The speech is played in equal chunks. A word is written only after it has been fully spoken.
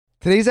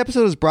Today's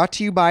episode is brought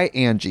to you by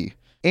Angie.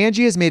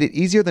 Angie has made it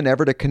easier than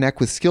ever to connect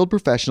with skilled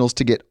professionals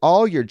to get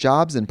all your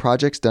jobs and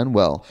projects done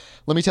well.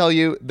 Let me tell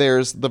you,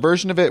 there's the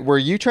version of it where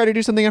you try to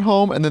do something at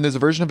home, and then there's a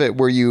version of it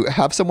where you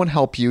have someone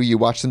help you, you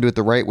watch them do it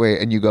the right way,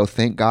 and you go,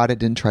 thank God I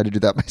didn't try to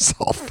do that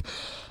myself.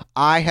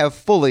 I have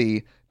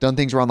fully done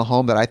things around the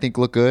home that I think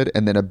look good,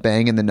 and then a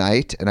bang in the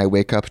night, and I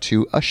wake up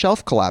to a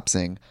shelf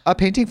collapsing, a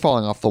painting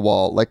falling off the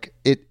wall.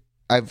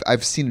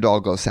 I've seen it all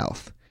go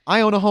south.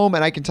 I own a home,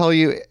 and I can tell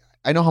you,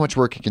 I know how much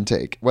work it can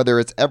take. Whether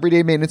it's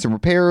everyday maintenance and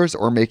repairs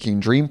or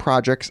making dream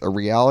projects a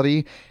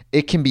reality,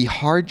 it can be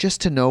hard just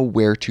to know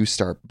where to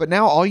start. But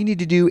now all you need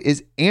to do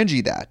is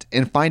Angie that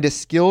and find a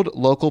skilled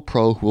local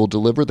pro who will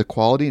deliver the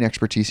quality and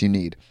expertise you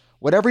need.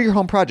 Whatever your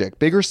home project,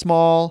 big or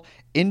small,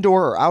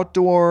 indoor or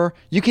outdoor,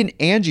 you can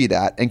Angie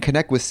that and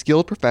connect with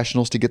skilled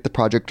professionals to get the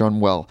project done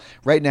well.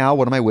 Right now,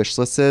 one of my wish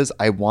lists is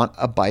I want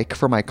a bike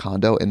for my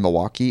condo in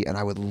Milwaukee, and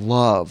I would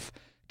love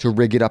to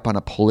rig it up on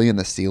a pulley in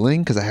the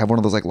ceiling because I have one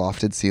of those like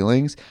lofted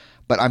ceilings,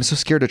 but I'm so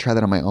scared to try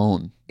that on my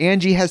own.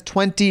 Angie has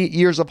 20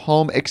 years of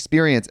home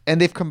experience, and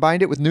they've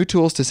combined it with new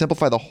tools to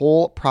simplify the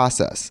whole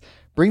process.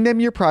 Bring them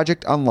your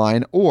project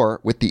online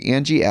or with the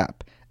Angie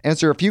app.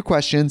 Answer a few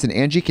questions and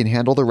Angie can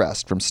handle the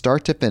rest from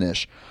start to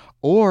finish,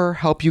 or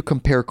help you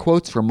compare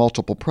quotes from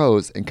multiple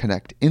pros and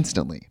connect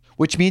instantly,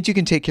 which means you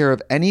can take care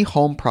of any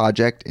home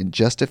project in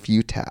just a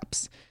few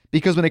taps.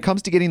 Because when it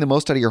comes to getting the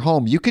most out of your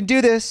home, you can do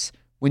this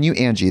when you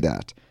Angie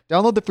that.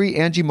 Download the free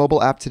Angie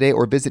mobile app today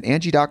or visit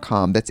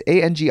Angie.com. That's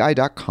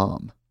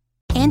ANGI.com.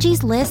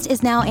 Angie's List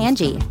is now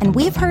Angie, and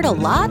we've heard a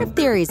lot of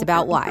theories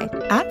about why.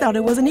 I thought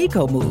it was an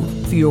eco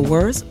move. Fewer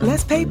words,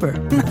 less paper.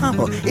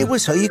 No, it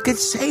was so you could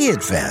say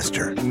it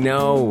faster.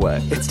 No,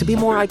 it's to be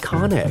more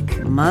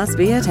iconic. Must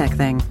be a tech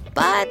thing.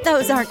 But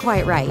those aren't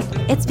quite right.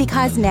 It's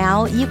because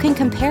now you can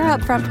compare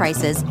upfront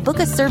prices, book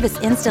a service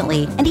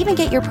instantly, and even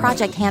get your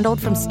project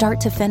handled from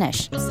start to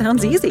finish.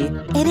 Sounds easy.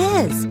 It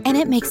is, and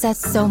it makes us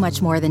so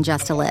much more than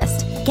just a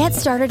list. Get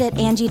started at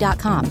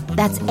Angie.com.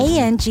 That's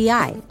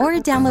ANGI, or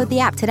download the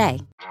app today.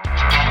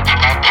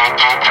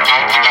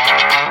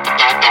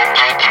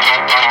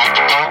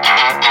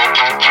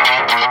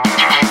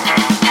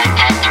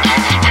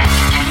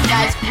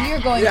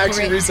 We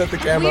actually reset the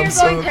camera.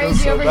 We're going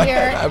crazy over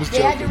here. I was they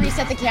joking. had to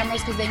reset the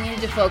cameras because they needed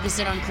to focus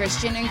it on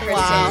Christian and Kristen.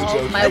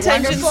 Wow.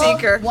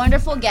 My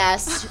wonderful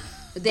guests.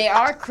 They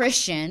are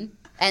Christian,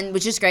 and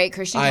which is great.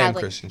 Christian. I am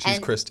Catholic, Christian. She's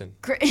Kristen.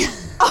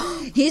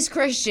 He's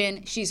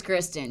Christian. She's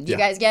Kristen. Do you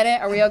guys get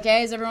it? Are we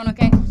okay? Is everyone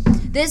okay?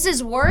 This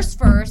is Worst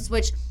First,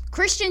 which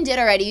Christian did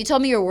already. You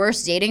told me your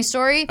worst dating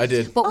story. I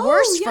did. But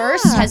Worst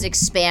First has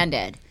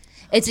expanded.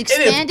 It's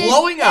expanded. It is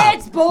blowing up.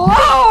 It's blowing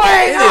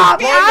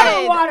up. Out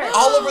of the water.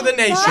 All over the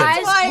nation.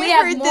 Guys, we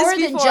have more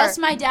than just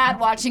my dad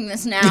watching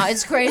this now.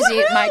 It's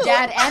crazy. My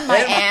dad and my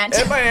aunt.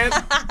 And my aunt.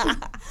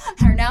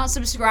 Are now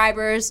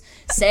subscribers.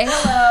 Say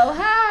hello.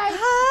 Hi.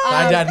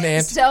 My dad and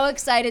aunt. So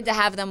excited to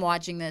have them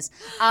watching this.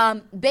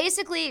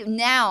 Basically,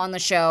 now on the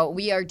show,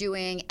 we are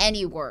doing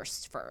any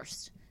worst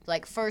first.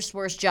 Like first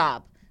worst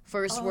job.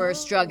 First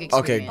worst drug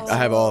experience. Okay, I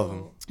have all of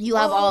them. You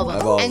have all of them. I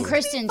have all of And them.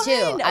 Kristen,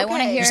 too. I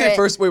want to hear You said it.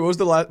 first, wait, what was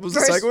the last, what was the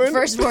second one?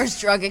 First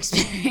worst drug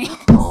experience.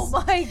 Oh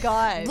my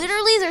God.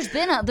 Literally, there's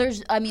been a,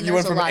 there's, I mean, You there's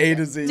went from a lot. A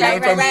to Z. You Right,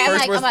 went from right,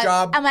 right. first worst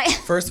job,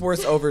 first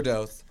worst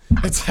overdose.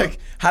 It's like,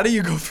 how do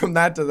you go from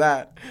that to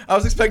that? I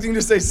was expecting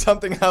to say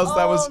something else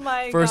that was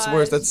first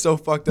worst. That's so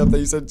fucked up that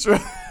you said true.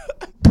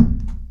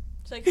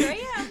 It's like, here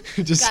I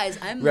am. Just Guys,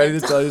 I'm ready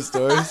mental. to tell your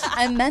stories.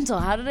 I'm mental.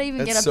 How did I even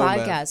That's get a so bad.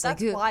 podcast?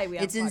 That's why we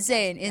have It's podcasts.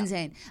 insane,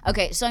 insane.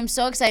 Okay, so I'm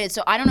so excited.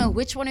 So I don't know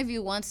which one of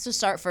you wants to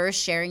start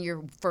first, sharing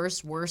your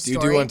first worst Do you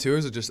story. do one too, or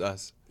is it just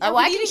us? Well,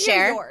 I can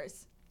share.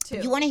 Yours, too.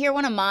 You want to hear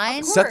one of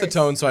mine? Set the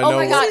tone so I know. Oh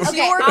my God! It's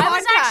Okay, your I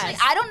was podcast. actually.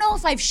 I don't know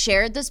if I've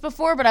shared this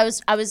before, but I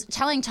was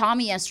telling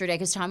Tommy yesterday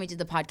because Tommy did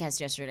the podcast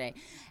yesterday,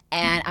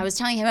 and I was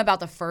telling him about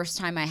the first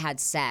time I had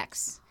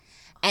sex,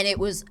 and it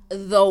was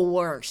the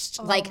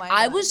worst. Like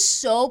I was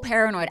so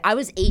paranoid. I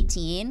was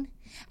 18.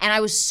 And I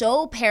was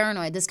so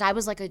paranoid. This guy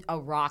was like a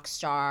rock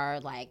star,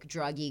 like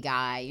druggy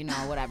guy, you know,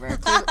 whatever.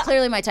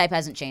 Clearly my type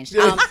hasn't changed.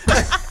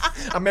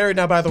 I'm married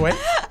now, by the way.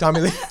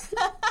 Tommy Lee.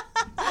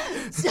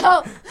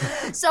 So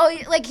he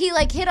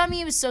hit on me.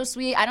 He was so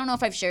sweet. I don't know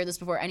if I've shared this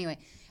before. Anyway,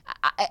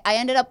 I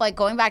ended up like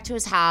going back to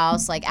his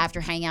house, like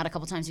after hanging out a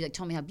couple times. He like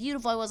told me how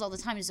beautiful I was all the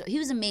time. He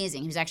was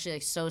amazing. He was actually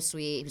like so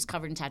sweet. He was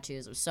covered in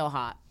tattoos. It was so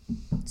hot.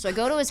 So I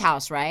go to his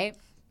house, right?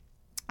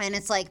 And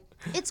it's like,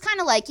 it's kind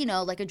of like, you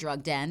know, like a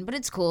drug den, but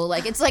it's cool.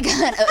 Like, it's like,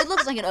 it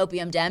looks like an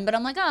opium den, but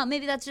I'm like, oh,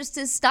 maybe that's just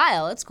his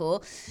style. It's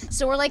cool.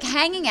 So we're like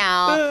hanging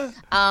out.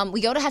 We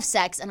go to have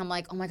sex, and I'm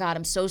like, oh my God,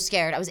 I'm so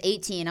scared. I was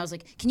 18. I was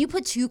like, can you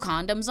put 2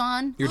 condoms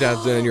on? Your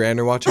dad's and your aunt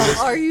are watching this?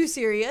 Are you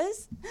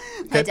serious?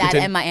 My dad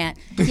and my aunt.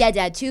 Yeah,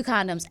 Dad, 2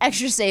 condoms.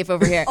 Extra safe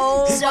over here.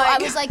 So I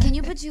was like, can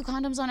you put 2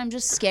 condoms on? I'm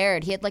just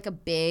scared. He had like a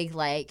big,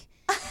 like,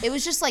 It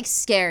was just like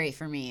scary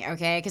for me,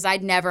 okay? Because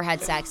I'd never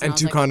had sex. And I was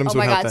 2 like, condoms oh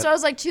my would help God. that. So I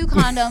was like, 2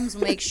 condoms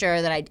will make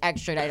sure that I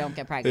don't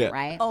get pregnant,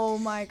 right? Oh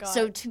my God.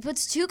 So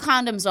puts 2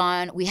 condoms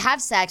on. We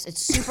have sex.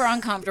 It's super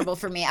uncomfortable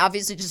for me.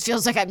 Obviously, it just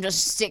feels like I'm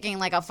just sticking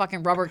like a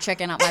fucking rubber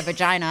chicken up my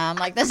vagina. I'm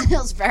like, this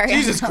feels very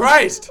Jesus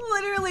Christ.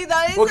 Literally,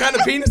 that is What kind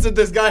of penis did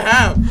this guy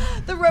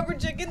have? the rubber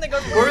chicken that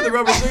goes. Where did the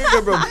rubber chicken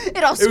come from?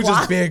 It all It was just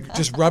swapped. big,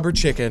 just rubber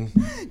chicken.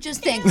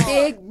 Just think,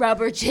 big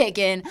rubber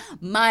chicken,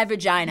 my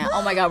vagina.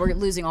 Oh my God, we're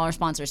losing all our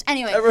sponsors.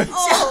 Anyway, so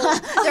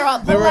they're all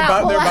They're pull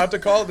out. about to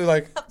call. They're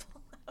like,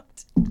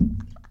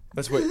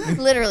 let's wait.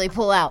 Literally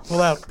pull out.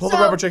 Pull out. Pull the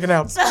rubber chicken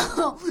out.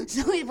 So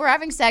we're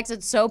having sex.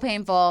 It's so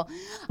painful.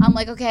 I'm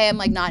like, okay, I'm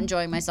like not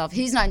enjoying myself.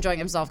 He's not enjoying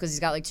himself because he's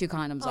got like 2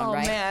 condoms on, Oh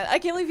right? man, I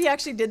can't believe he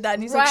actually did that.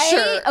 And he's Right? like,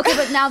 sure. Okay,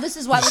 but now this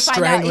is why we find out.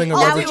 Strangling a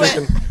now rubber we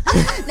chicken.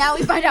 now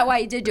we find out why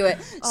he did do it.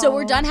 So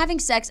we're done having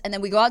sex, and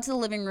then we go out to the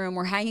living room.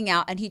 We're hanging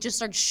out, and he just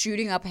starts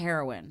shooting up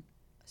heroin.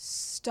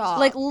 Stop.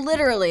 Like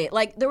literally,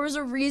 like there was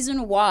a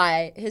reason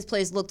why his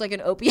place looked like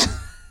an opium.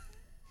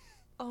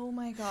 Oh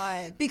my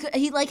God. Because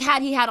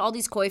he had all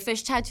these koi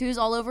fish tattoos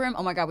all over him.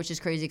 Oh my God, which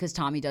is crazy because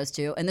Tommy does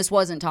too. And this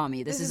wasn't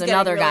Tommy. This is getting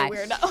another really guy.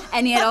 weird now.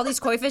 And he had all these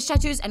koi fish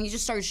tattoos, and he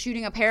just started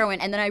shooting up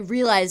heroin. And then I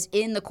realized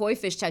in the koi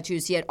fish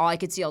tattoos, I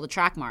could see all the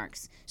track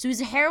marks. So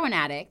he's a heroin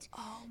addict.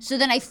 So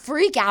then I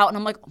freak out, and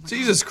I'm like, oh my God.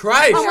 Jesus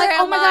Christ. I'm like,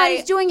 oh my am God, I?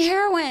 he's doing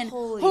heroin.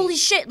 Holy Holy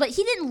shit. But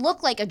he didn't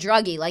look like a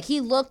druggie. Like,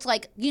 he looked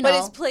like, you know, But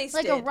his place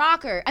like a did.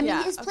 rocker. I mean,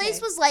 Yeah, his place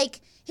okay. was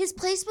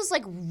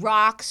like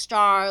rock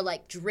star,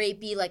 like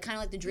drapey, like kind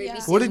of like the drapey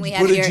scene What did- we what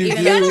have did here. you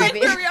even do? though it's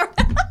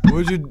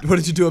drapey. What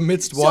did you do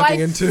amidst So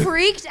walking I into?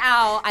 freaked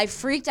out.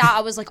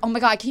 I was like, oh my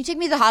God, can you take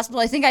me to the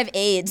hospital? I think I have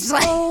AIDS.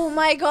 Like, Oh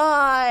my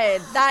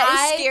God.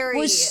 That is scary. I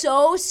was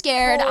so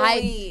scared.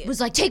 Holy. I was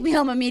like, take me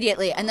home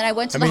immediately. And then I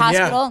went to I the mean,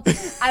 yeah.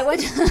 hospital. I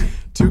went to,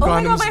 2 my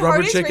God, condoms, my rubber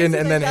heart is chicken, racing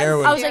and then like that.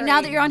 heroin. I was like,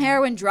 now that you're on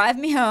heroin, drive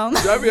me home.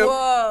 Drive me up.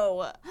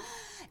 Whoa.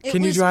 It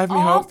Can you was drive me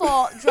home?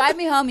 awful. Drive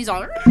me home. He's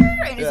all,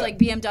 and he's like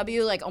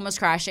BMW, like almost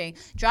crashing.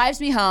 Drives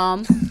me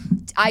home.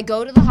 I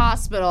go to the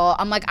hospital.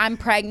 I'm like, I'm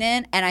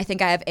pregnant, and I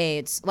think I have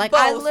AIDS. Like,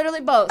 I Both.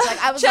 literally both.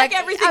 Like, I was Check like,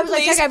 everything, I was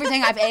like, please. check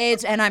everything. I have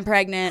AIDS, and I'm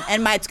pregnant,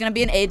 and it's gonna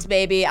be an AIDS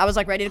baby. I was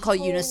like, ready to call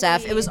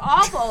UNICEF. It was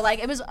awful. Like,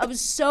 it was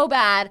so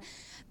bad.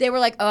 They were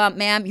like,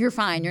 ma'am, you're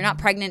fine. You're not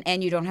pregnant,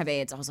 and you don't have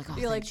AIDS. I was like, oh,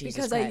 You're thank like, Jesus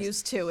because Christ. I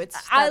used to. I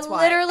That's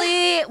why.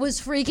 literally was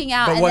freaking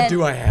out. But and what then,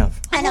 do I have?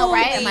 I know,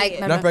 right? I'm Holy. like,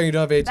 Not pregnant, you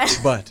don't have AIDS,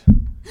 but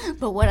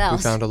but what we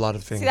else? found a lot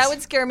of things. See, that would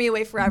scare me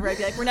away forever. I'd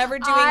be like, we're never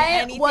doing I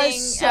anything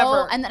was so,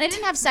 ever. and then I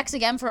didn't have sex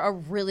again for a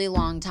really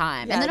long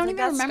time, Yeah, and I don't like,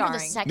 even that's remember the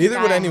scarring. second. Neither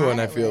guy would I anyone,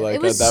 had I feel with. like,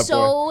 it was at that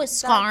so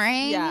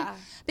scarring. yeah.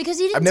 Because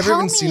he didn't. I've never tell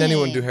even seen me.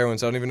 anyone do heroin,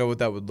 so I don't even know what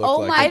that would look Oh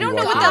like. my! if I you don't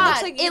know walked what in. that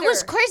looks like It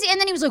was either. crazy, and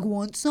then he was like,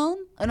 "Want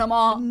some?" And I'm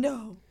all.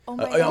 No. Oh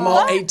my God. I'm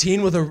all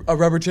 18 with a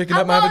rubber chicken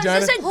up my all, vagina.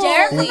 Is this a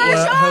Dare Holy-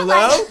 commercial?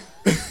 Hello?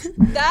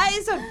 That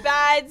is a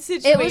bad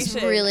situation. It was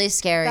really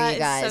scary, That you is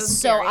guys. so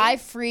So scary. I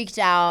freaked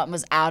out and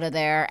was out of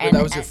there. Wait, And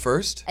that was your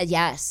first?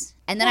 Yes.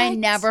 And then I What?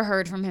 never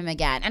heard from him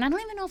again. And I don't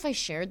even know if I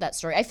shared that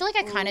story. I feel like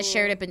I kind of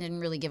shared it, but didn't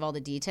really give all the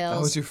details.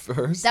 That was your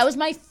first? That was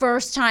my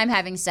first time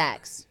having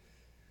sex.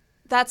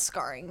 That's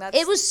scarring. That's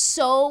It was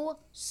so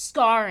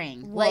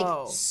scarring.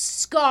 Whoa. Like,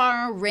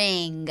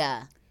 scarring.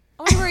 I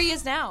wonder where he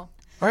is now.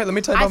 All right, let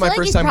me tell you I about feel my like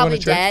first he's time going probably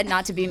to church. dead,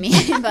 not to be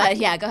mean, but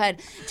yeah, go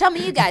ahead. Tell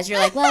me you guys. You're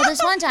like, well,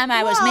 this one time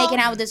I was making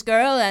out with this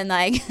girl, and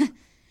like,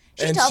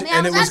 she told me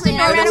I was ugly,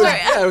 and I ran away.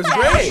 Yeah, it was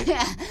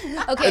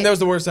great. Okay. And that was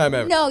the worst time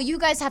ever. No, you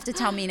guys have to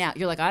tell me now.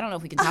 You're like, I don't know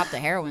if we can top the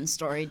heroin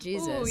story.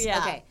 Jesus. Ooh, yeah.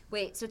 Okay,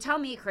 wait. So tell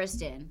me,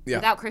 Kristen, Yeah.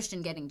 without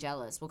Christian getting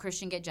jealous. Will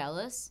Christian get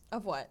jealous?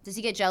 Of what? Does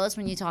he get jealous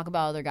when you talk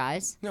about other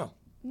guys? No.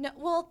 No.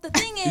 Well, the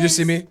thing is, You just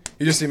see me?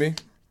 You just see me?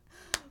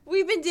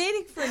 we've been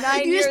dating for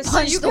 9 You just years, so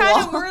punched you the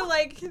kind of wall. were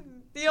like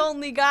the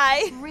only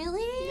guy.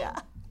 Really? Yeah.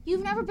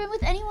 You've never been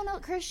with anyone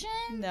else, Christian?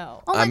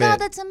 No. Oh my I'm God, it.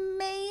 that's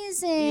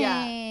amazing.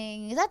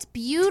 Yeah. That's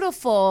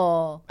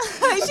beautiful. She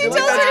I tells feel her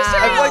like that's,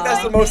 story. I feel like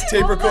that's the most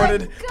tape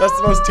recorded. That's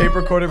the most tape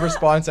recorded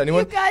response to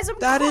anyone. You guys, I'm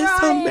That is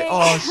crying.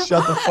 Oh,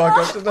 shut the fuck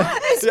up.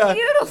 It's Yeah.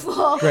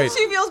 beautiful. Great.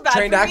 She feels bad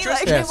Trained for actress? me.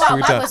 Like, Yes. Well, Sweet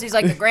my time. pussy's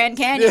like the Grand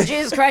Canyon.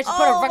 Jesus Christ, you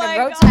put Oh a fucking my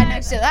roadside God.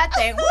 next to that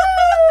thing. Woo!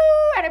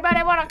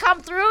 Anybody want to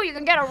come through? You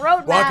can get a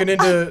road Walking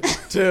map.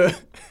 into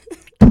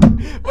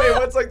Wait,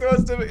 what's like the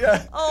most of it?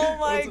 Yeah. Oh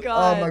my What's-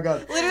 God. Oh my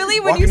God. Literally,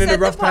 when Walking you into said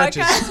the rough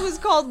patches. podcast was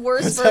called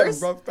Worst What's that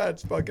First. rough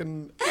patch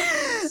fucking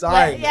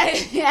sign?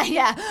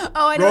 Yeah.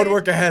 Oh, I know. Road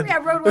work ahead. Yeah,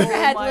 road work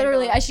ahead. my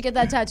Literally, God. I should get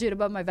that tattooed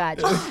above my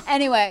badge.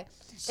 Anyway,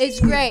 it's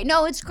great.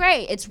 No, it's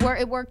great.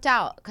 It worked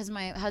out because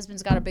my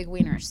husband's got a big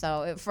wiener,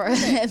 so it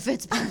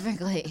fits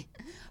perfectly.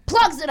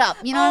 Plugs it up.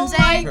 You know what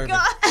I'm saying? Oh my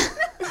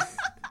God.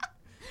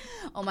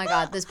 Oh my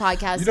God, this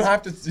podcast. You don't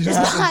have to. You don't This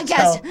have to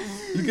podcast.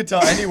 tell. You could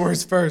tell any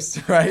words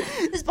first, right?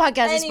 This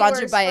podcast is Any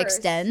sponsored words by first.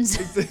 Extends.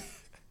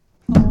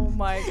 Oh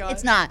my God.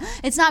 It's not.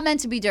 It's not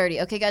meant to be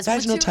dirty. Okay, guys,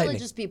 Vaginal we're two tightening.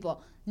 religious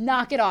people.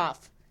 Knock it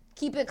off.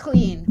 Keep it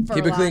clean. For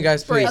Keep a it clean, while.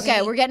 guys, please.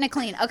 Okay, we're getting it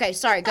clean. Okay,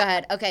 sorry. Go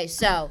ahead. Okay,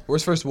 so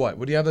Worst first what?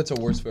 What do you have that's a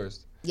worst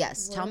first?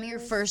 yes, tell me your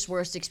first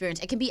worst experience.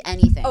 It can be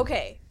anything.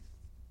 Okay.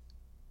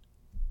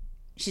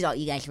 She's all,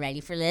 you guys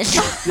ready for this?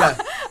 Yeah.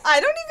 I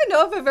don't even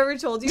know if I've ever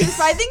told you this,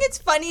 but I think it's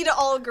funny to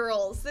all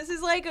girls. This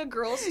is like a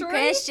girl story.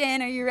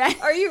 Kristen, are you ready?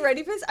 Are you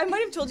ready for this? I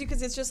might have told you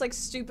because it's just like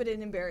stupid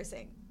and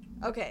embarrassing.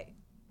 Okay.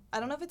 I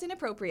don't know if it's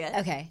inappropriate.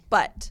 Okay.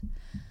 But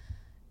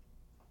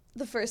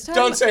the first time.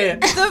 Don't say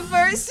it. The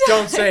first time.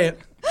 Don't say it.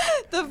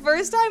 The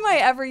first time I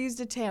ever used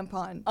a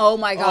tampon. Oh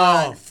my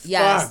God. Oh,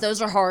 yes, fuck.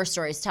 those are horror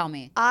stories. Tell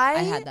me. I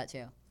had that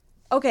too.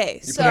 Okay,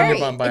 You so put it on your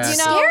bum by It's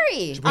accident.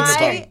 scary.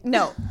 Put it in your bum.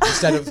 no.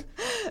 Instead of,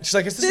 she's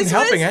like, this isn't This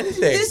helping was-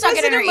 anything. This Stuck was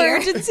it in an her ear.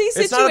 emergency It's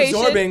not situation.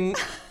 absorbing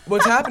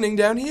what's happening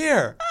down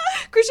here.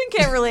 Christian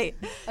can't relate.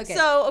 Okay.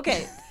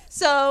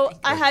 So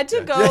I had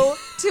to go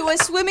to a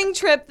swimming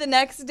trip the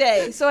next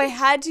day. So I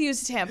had to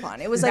use a tampon.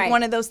 It was like Right.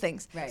 one of those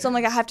things. Right. So I'm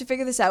like, I have to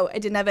figure this out. I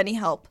didn't have any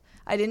help.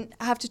 I didn't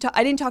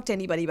talk to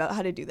anybody about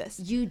how to do this.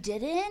 You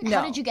didn't? No.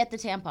 How did you get the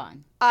tampon?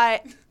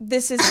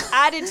 This is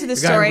added to the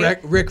The guy story.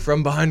 Rick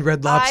from behind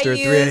Red Lobster at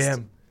 3 used-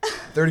 a.m.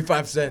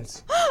 35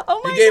 cents. Oh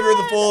my He gave her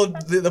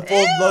God. the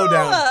full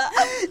lowdown.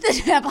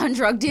 The tampon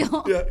drug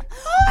deal? Yeah.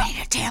 I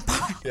need a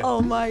tampon.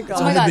 Oh my God.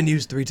 my Only God. been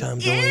used 3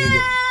 times. Don't use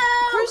it.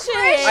 Christian.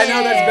 I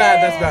know that's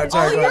bad. That's bad.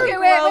 Sorry. go Okay,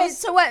 ahead. wait.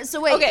 So what? So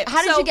wait. Okay,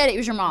 how did so you get it? It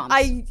was your mom's.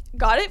 I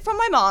got it from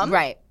my mom.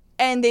 Right.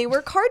 And they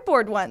were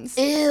cardboard ones.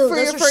 Ew, for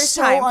those your are first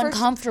so time.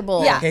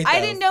 uncomfortable. Yeah, hate I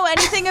those. didn't know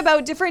anything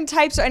about different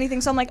types or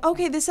anything, so I'm like,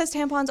 okay, this says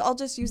tampons, I'll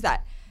just use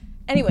that.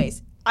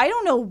 Anyways, I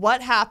don't know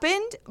what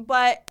happened,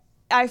 but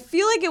I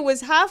feel like it was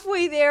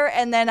halfway there,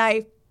 and then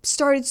I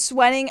started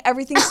sweating,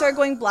 everything started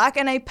going black,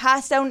 and I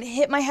passed out and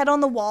hit my head on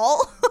the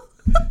wall.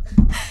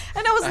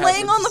 And I was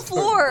laying on the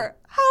floor.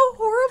 How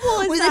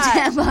horrible is With that?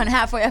 a tampon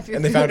halfway up your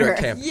And they found her at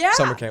booter. camp. Yeah.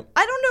 Summer camp.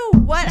 I don't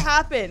know what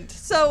happened.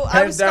 So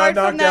I was Head down, scarred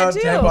from that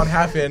knocked too. out, tampon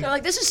half in. They're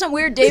like, this is some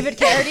weird David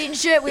Carradine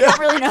shit. We don't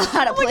really know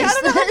how to Like, place I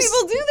don't know how this.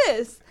 people do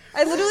this.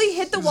 I literally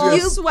hit the wall,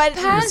 You sweat.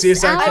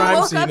 CSI I crime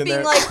woke scene up in being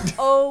there. like,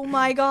 oh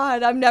my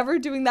God, I'm never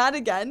doing that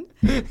again.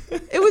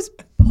 It was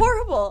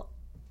horrible.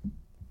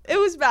 It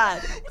was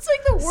bad. It's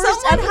like the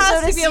worst Someone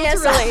has episode to be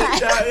able to of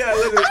relate. CSI. Yeah,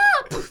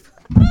 literally.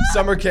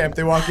 Summer camp.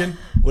 They walk in.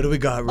 What do we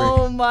got, Rick?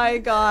 Oh my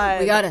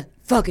God. We got a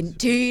fucking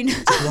teen.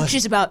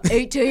 She's about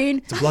 18.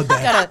 It's a bloodbath.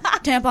 Got a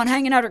tampon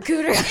hanging out her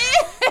cooter.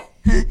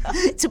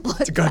 It's a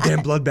blood. It's a goddamn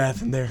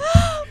bloodbath in there.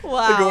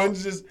 Wow. They go in,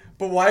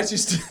 but why is she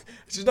still?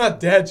 She's not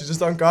dead. She's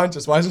just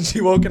unconscious. Why isn't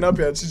she woken up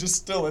yet? She's just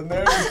still in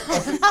there.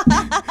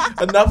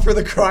 Enough for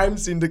the crime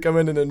scene to come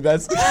in and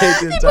investigate the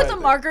They entire put the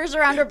thing. markers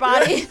around her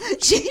body.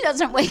 She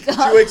doesn't wake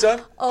up. She wakes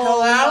up.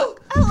 Oh.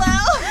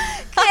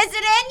 Hello? Is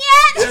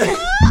it in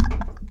yet?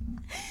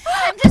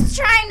 I'm just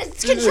trying to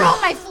control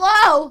my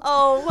flow.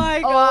 Oh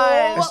my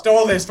God. I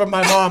stole this from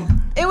my mom.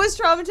 It was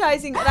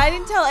traumatizing, and I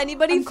didn't tell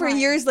anybody for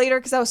years later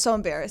because I was so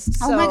embarrassed.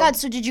 Oh my God!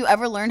 So did you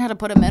ever learn how to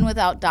put them in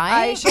without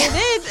dying? I sure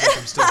did.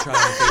 I'm still trying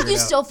to figure You it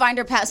out. still find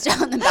her passed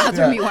out in the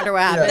bathroom. Yeah. You wonder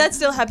what happened. That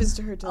still happens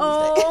to her till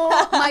this day.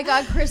 Oh my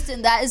God,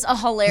 Kristen, that is a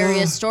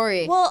hilarious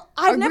story. Well,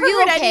 I've Were never you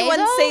heard okay, anyone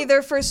though? say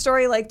their first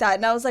story like that.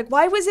 And I was like,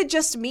 why was it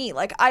just me?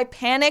 Like, I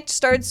panicked,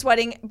 started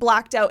sweating,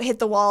 blacked out, hit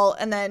the wall,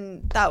 and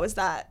then that was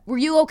that. Were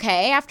you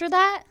okay after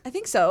that? I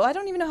think so. I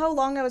don't even know how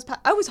long I was.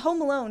 I was home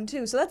alone,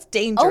 too, so that's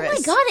dangerous. Oh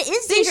my God, it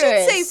is They dangerous.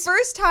 should say,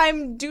 first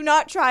time, do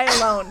not try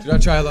alone. Do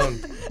not try alone.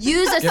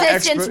 Use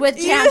assistance expert- with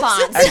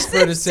tampons.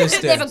 Expert They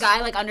assistance. have a guy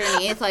like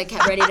underneath, like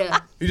ready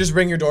to. You just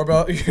ring your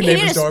doorbell. Your You need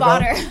neighbor's a doorbell.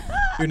 spotter.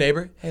 Your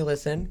neighbor. Hey,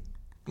 listen.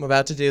 I'm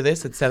about to do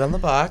this. It's set on the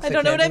box. I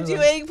don't know what can't I'm do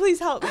this. doing. Please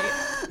help me.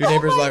 Your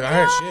neighbor's like, all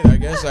right, shit. I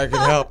guess I can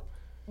help.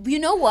 You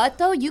know what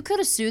though? You could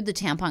have sued the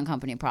tampon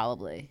company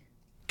probably.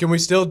 Can we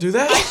still do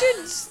that?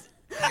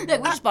 Like,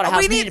 we just bought a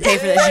house. We need to pay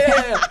for this.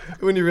 Yeah.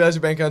 When you realize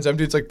your bank account's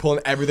empty, it's like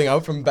pulling everything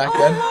out from back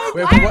then.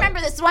 Wait, I but what-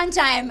 remember this one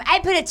time. I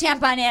put a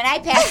tampon in. I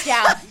passed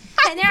out,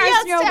 and there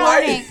was no Passed out.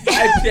 warning.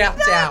 I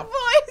passed out.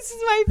 Voice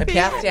is my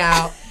favorite.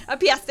 out. I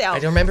passed out. I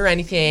don't remember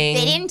anything.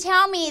 They didn't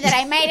tell me that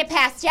I might have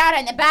passed out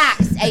on the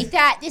box. I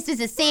thought this was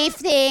a safe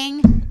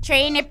thing,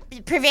 trying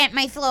to prevent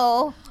my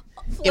flow.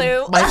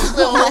 Flu.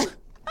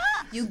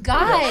 You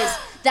guys,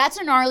 that's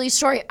a gnarly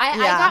story. I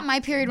Yeah. got my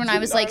period when I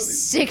was like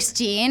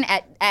 16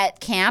 at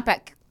camp,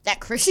 at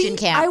Christian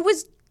camp. I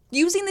was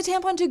using the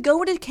tampon to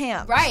go to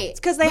camp. Right.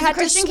 Because they Was it had to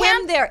Christian swim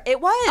camp? there. It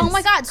was. Oh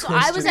my God! So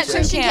I was at Christian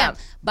Christian camp.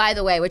 camp, by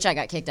the way, which I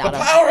got kicked out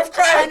of. Power of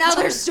Christ.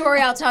 Another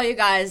story I'll tell you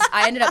guys.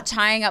 I ended up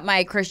tying up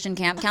my Christian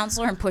camp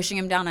counselor and pushing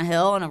him down a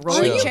hill in a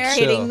rolling Are you chair.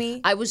 kidding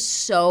me? I was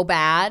so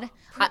bad.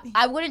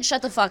 I wouldn't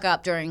shut the fuck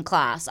up during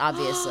class,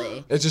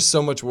 obviously. It's just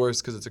so much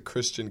worse because it's a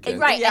Christian kid.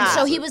 Right, Yeah. and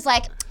so he was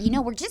like,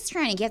 we're just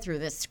trying to get through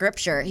this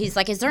scripture. He's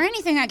like, is there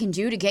anything I can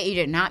do to get you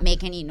to not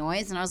make any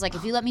noise? And I was like,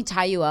 if you let me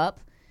tie you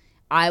up,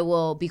 I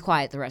will be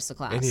quiet the rest of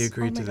class. And he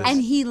agreed to this.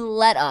 And he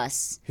let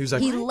us. He was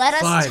like, he let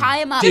us "Fine, tie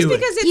him up. do it."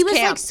 Because it's he was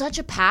camp. like such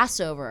a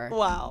Passover.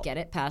 Wow. Get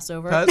it?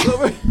 Passover?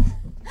 Passover?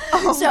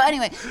 So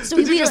anyway, so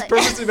Did you we just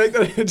purposely make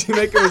that? Did you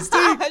make a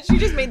mistake? She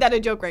just made that a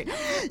joke, right?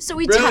 So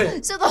we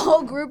Brilliant. so the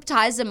whole group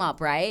ties him up,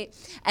 right?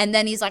 And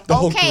then he's like, The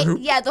whole okay, group?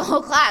 yeah, the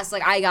whole class.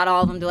 Like I got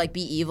all of them to like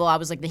be evil. I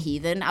was like the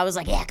heathen. I was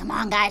like, yeah, come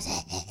on, guys.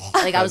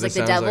 Like I was like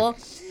that the sounds devil.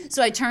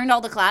 So I turned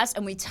all the class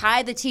and we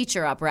tied the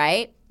teacher up,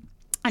 right?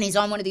 And he's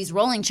on one of these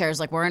rolling chairs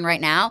like we're in right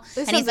now.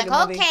 This and he's sounds like,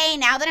 like a movie. okay,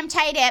 now that I'm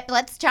tied up,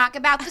 let's talk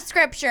about the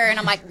scripture. And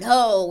I'm like,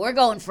 no, we're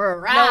going for a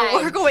ride.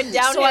 No, we're going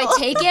downhill. So I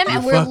take him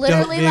and we're fucked up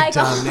literally big like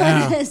time on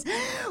now. this.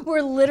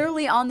 We're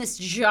literally on this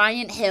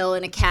giant hill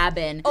in a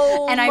cabin.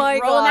 Oh and I my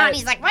roll him out God. and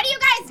he's like, what do you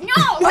guys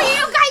know? What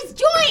are you guys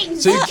doing?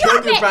 So you Stop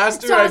killed your it.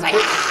 pastor So I was like,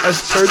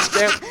 as church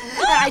camp?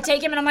 and I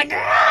take him and I'm like,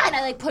 ah, and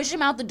I like push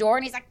him out the door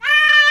and he's like,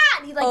 ah,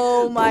 and he like,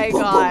 Oh my boom,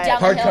 boom, boom, God. down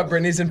the Hard hill. cut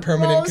Brittany's in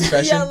permanent Rolls-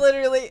 confession. Yeah,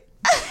 literally.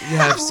 You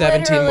have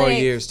 17 more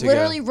Literally- years to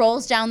literally go.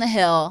 rolls down the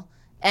hill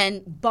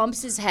and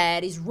bumps his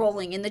head. He's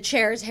rolling in the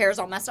chair. His hair's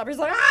all messed up. He's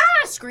like,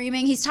 ah,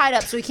 screaming. He's tied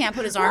up so he can't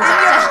put his arms out.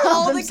 to help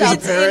All the himself.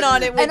 kids in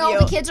on it with And all you.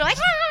 the kids are like,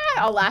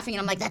 ah, all laughing.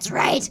 And I'm like, that's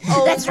right.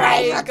 Oh That's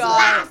right. my Let's God.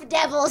 laugh,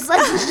 devils.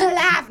 Let's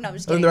laugh. No, I'm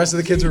just And kidding. the rest of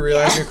the kids are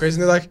realizing you're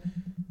crazy. And they're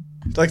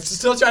like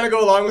still trying to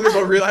go along with it,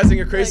 but realizing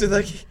you're crazy.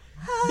 They're like,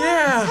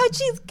 yeah. How'd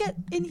she get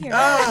in here? Brittany.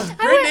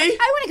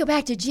 I want to go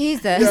back to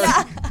Jesus.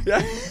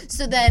 Yeah.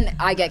 So then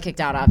I get kicked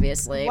out,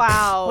 obviously.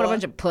 Wow. What a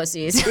bunch of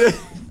pussies.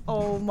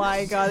 Oh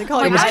my God. They call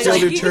my her God. back. Still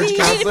do You church need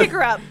to counselor. pick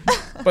her up.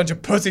 Bunch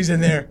of pussies in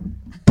there.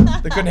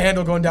 They couldn't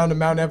handle going down to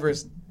Mount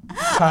Everest.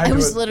 It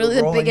was literally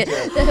the biggest.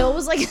 chair. The hill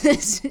was like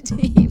this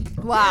deep.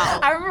 Wow.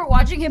 I remember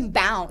watching him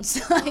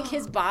bounce, like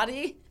his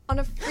body On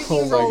a freaking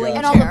Oh my rolling God.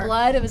 and all the chair.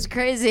 blood. It was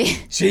crazy.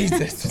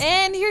 Jesus.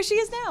 And here she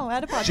is now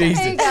at a podcast.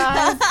 Jesus. Hey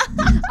guys.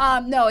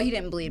 No, he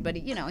didn't bleed, but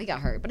he got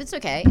hurt. But it's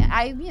okay.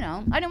 I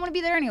didn't want to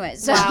be there anyway.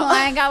 So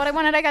I got what I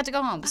wanted. I got to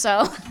go home.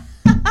 So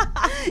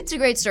it's a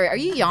great story. Are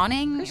you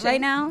yawning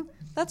right now?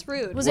 That's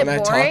rude. Was When it I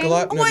boring? talk a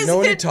lot, no, Was you know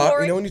when you it talk,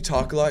 boring? you know when you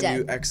talk a lot, and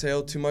you Dead.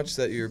 exhale too much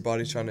that your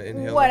body's trying to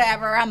inhale.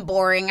 Whatever. I'm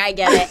boring. I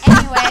get it.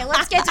 Anyway,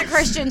 let's get to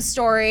Christian's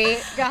story.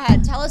 Go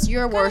ahead. Tell us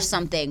your worst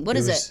something. What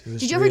is was- it? it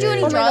was Did you ever do any really-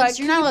 Oh my drugs? God,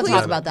 You're can not you allowed to please-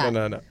 talk about that.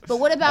 No. But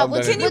what about I'm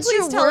what's, done. Can you what's please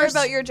your tell her worst?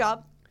 about your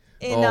job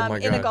in Oh my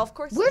in a God. golf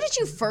course? Where did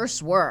you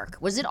first work?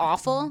 Was it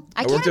awful?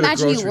 I can't worked at a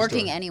imagine you grocery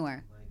working store.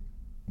 anywhere.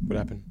 What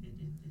happened?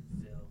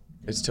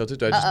 It's tilted.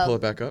 Do I just pull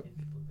it back up?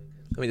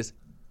 Let me just.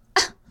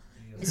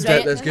 This is That-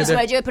 what I- that's good this is what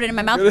there. I do. I put it in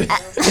my mouth. Did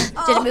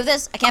I move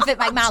this? I can't fit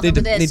my mouth Need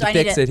over to, this, so I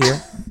need it.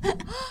 here.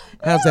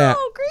 How's that?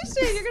 Oh,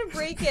 Kristen, you're gonna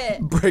break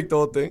it. Break the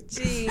whole thing.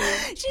 Jeez.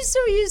 She's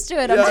so used to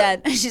it. I'm Yeah.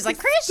 dead. She's like,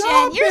 Christian,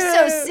 Stop you're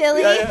so it.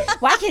 silly. Yeah.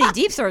 Why can't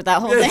he deep throat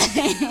that whole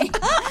thing?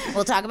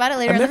 We'll talk about it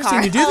later I've in the never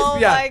car. seen you do this. Oh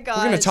yeah, my we're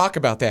gonna gosh. talk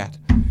about that.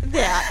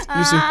 That.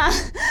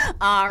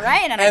 All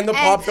right. And the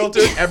pop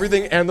filter,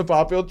 everything, and the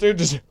pop filter,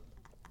 just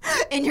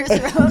in your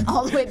throat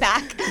all the way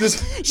back.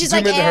 just She's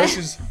zoom like, into her.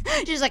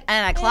 eh. She's like,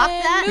 and I clocked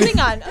that. Moving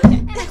on. Okay.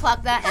 And I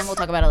clocked that, and we'll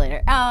talk about it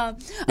later.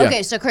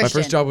 Okay, so Christian. My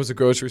first job was a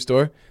grocery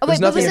store. Oh, There's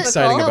wait, what nothing was it-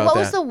 exciting no, about what that.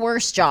 was the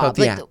worst job? But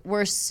Like yeah. the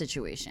worst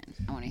situation?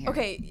 I want to hear.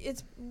 Okay,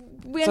 it's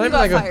when So you I'm got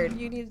like a- fired.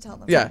 You need to tell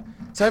them. Yeah,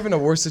 it's not even a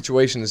worse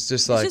situation. It's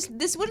just like It's just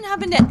this wouldn't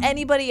happen to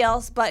anybody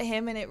else but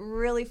him, and it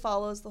really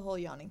follows the whole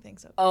yawning thing.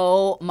 So.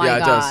 Oh my yeah, it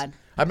God. does.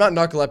 I'm not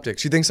narcoleptic.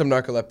 She thinks I'm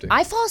narcoleptic.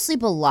 I fall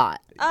asleep a lot.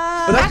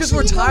 but that's because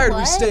we're actually, you know tired. We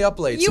what? stay up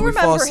late, You so we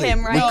fall remember asleep.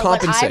 him, right? We No, But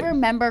compensate. I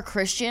remember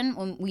Christian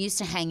when we used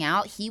to hang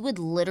out. He would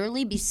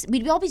literally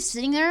we'd all be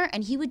sitting there,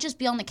 and he would just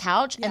be on the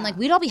couch, and like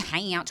we'd all be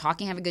hanging out,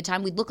 talking, having a good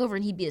time. We'd look over,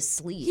 and he'd be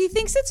asleep. He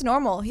thinks it's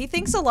normal. He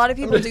thinks a lot of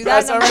people do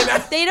that. Guys, and I'm already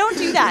like, now- they don't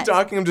do that.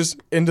 Talking, I'm just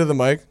into the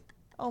mic.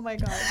 Oh my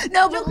God.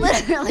 No, but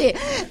literally,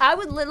 I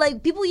would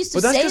like people used to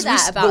But that's say 'cause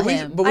that about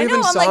him. But we I have know.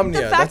 I'm like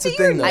insomnia. the fact That's that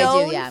the you're thing, though. I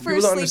known do, yeah. for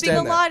People don't sleeping a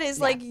understand lot that. is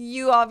like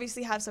you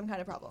obviously have some kind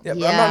of problem. Yeah, but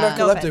Yeah. I'm not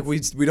No narcoleptic.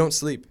 offense. We don't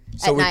sleep,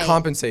 so At we night.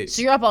 compensate.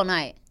 So you're up all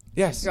night.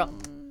 Yes. You're all-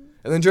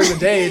 And then during the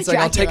day, it's like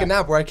I'll take a Dracula.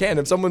 nap where I can.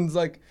 If someone's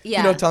like,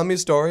 Yeah. telling me a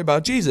story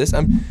about Jesus,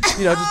 I'm, just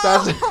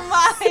passing.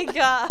 Oh my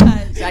God.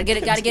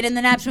 Gotta get in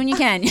the naps when you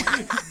can.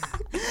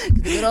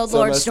 The good old So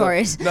Lord messed up.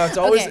 stories. No,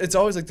 Okay. it's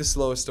always like the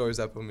slowest stories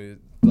that put me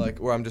like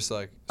where I'm just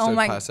like Oh start to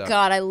my pass out.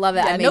 God, I love it.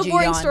 I Yeah, made no you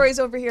boring yawn. stories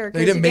over here. No,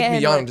 you didn't make me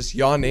yawn. I'm just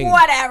yawning.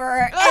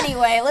 Whatever.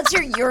 Anyway, let's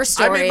hear your I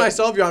story. made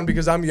myself yawn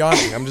because I'm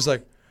yawning. I'm just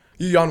like,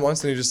 you yawn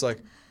once and you're just like,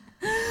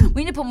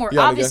 We need to put more.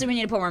 Yawn Obviously, again. we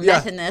need to put more Yeah.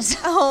 meth in this.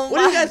 Oh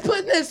what are you guys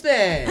putting this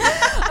thing?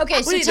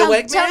 Okay, so need to tell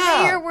wake me me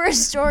up. your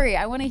worst story.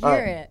 I want to hear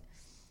Alright. it.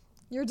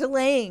 You're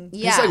delaying.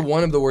 Yeah. It's like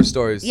one of the worst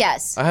stories.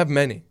 Yes. I have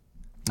many.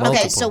 Okay,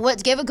 Multiple. so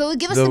what? Give us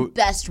the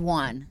best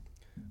one.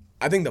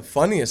 I think the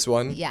funniest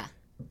one Yeah.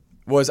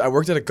 was I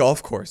worked at a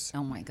golf course.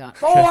 Oh my God.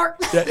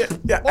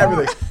 Yeah,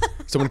 everything.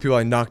 So many people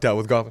I knocked out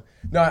with golf.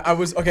 No, I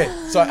was okay.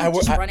 So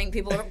Just running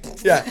people over.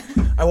 Yeah,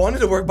 I wanted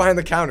to work behind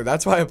the counter.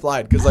 That's why I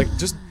applied because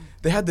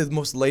they had the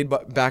most laid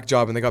back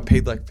job and they got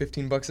paid like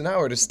 $15 an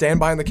hour to stand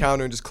behind the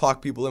counter and just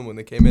clock people in when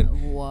they came in.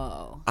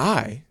 Whoa.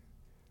 I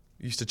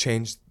used to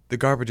change the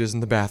garbages in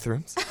the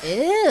bathrooms,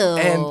 Ew.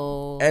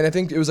 and I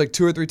think it was like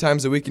 2 or 3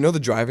 times a week. You know the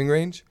driving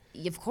range?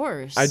 Of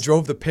course. I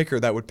drove the picker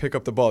that would pick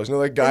up the balls. You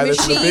know that guy The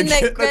that's in the machine big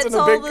that that's gets in the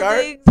all big the cart.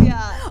 things.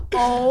 Yeah.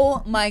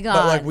 Oh my God.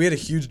 But like we had a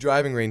huge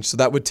driving range, so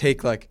that would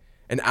take like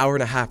an hour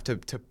and a half to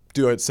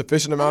do a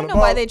sufficient I amount don't of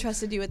know why balls. they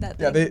trusted you with that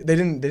thing. Yeah, they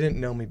didn't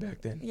know me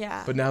back then.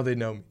 Yeah. But now they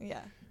know me.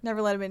 Yeah.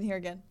 Never let him in here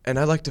again. And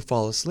I like to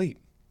fall asleep.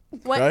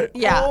 What? Right?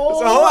 Yeah. So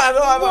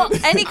hold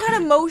on. Any kind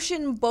of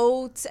motion,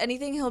 boats,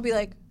 anything, he'll be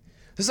like,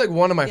 This is like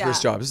one of my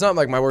first jobs. It's not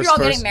like my worst. You're all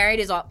first. getting married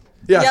is all.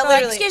 Yeah.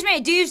 Like, excuse me,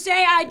 do you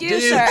say I do,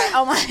 sir?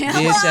 Oh my God.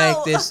 Do you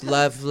take this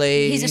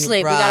lovely He's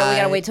asleep. bride? We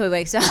gotta wait till he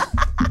wakes up.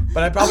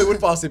 But I probably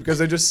wouldn't fall asleep because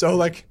they're just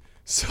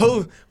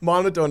so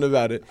monotone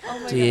about it.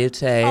 Do you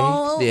take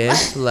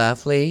this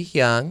lovely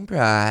young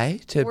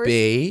bride to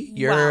be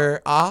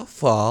your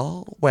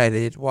awful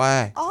wedded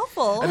wife?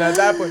 Awful. And at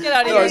that point, Get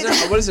out of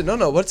here. what is it?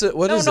 No, what's it?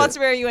 What no is one wants it?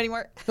 to marry you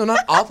anymore. No,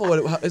 not awful.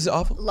 Is it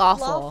awful?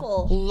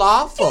 Lawful.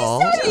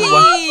 Lawful.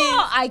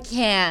 I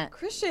can't.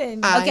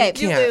 Christian. Okay,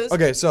 you lose.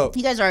 Okay, so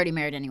you guys are already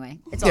married anyway.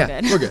 It's all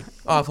good. we're good.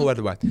 Awful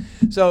wedded wife.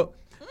 So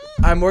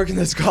I'm working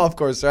this golf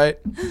course, right?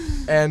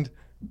 And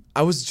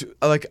I was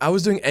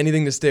doing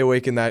anything to stay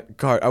awake in that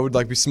cart. I would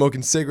like be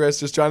smoking cigarettes,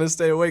 just trying to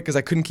stay awake because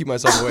I couldn't keep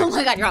myself awake. Oh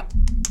my God, you're up.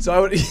 So I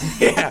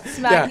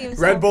would,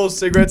 Red Bull,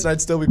 cigarettes, and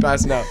I'd still be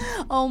passing out.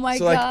 Oh my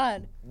So, like,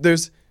 God.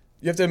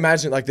 You have to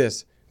imagine it like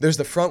this. There's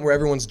the front where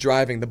everyone's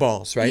driving the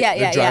balls, right?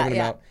 They're driving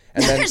them out.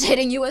 And They're then, just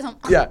hitting you with them.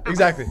 yeah,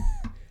 exactly.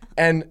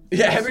 And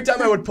every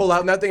time I would pull out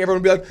in that thing,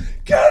 everyone would be like,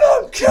 "Get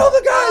him! Kill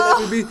the guy!"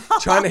 And they would be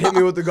trying to hit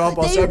me with the golf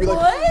ball. So I'd be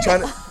like,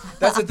 trying to.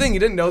 That's the thing. You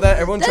didn't know that.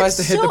 Everyone tries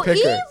to hit the picker.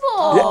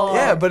 Evil.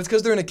 Yeah, but it's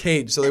because they're in a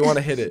cage, so they want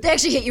to hit it. They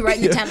actually hit you right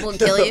in the temple and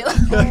kill you.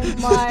 Oh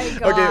my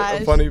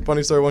God. Okay,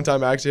 funny story. One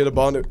time I actually hit a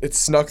ball and it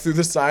snuck through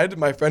the side.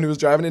 My friend who was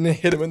driving and it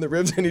hit him in the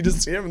ribs and he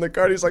just see him in the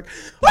car and he's like,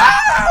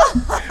 "Ah!"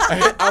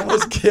 I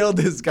almost killed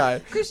this guy.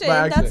 Christian, by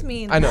accident. that's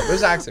mean. I know,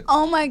 there's accident.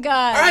 Oh my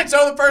God. All right,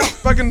 so the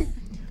first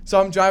so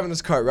I'm driving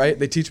this cart, right?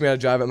 They teach me how to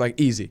drive it. I'm like,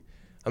 easy.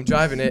 I'm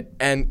driving it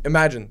and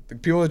imagine the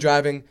people are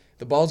driving,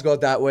 the balls go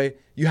out that way.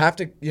 You have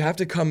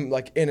to come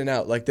like in and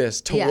out like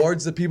this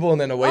towards the people and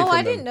then away from them. Oh,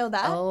 I didn't know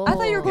that. I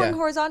thought you were going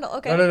horizontal.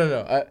 Okay.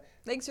 No.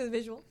 Thanks for the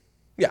visual.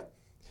 Yeah.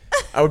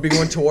 I would be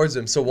going towards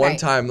them. So one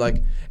time,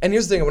 like, and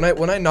here's the thing: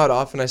 when I nod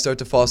off and I start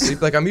to fall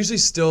asleep, like I'm usually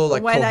still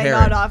like when coherent.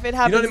 I nod off, it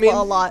happens you know what I mean?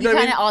 a lot. You know what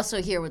I kind of mean?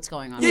 also hear what's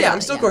going on. Yeah,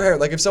 I'm still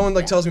coherent. Like if someone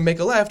like tells me make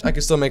a left, I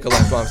can still make a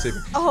left while I'm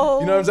sleeping. Oh.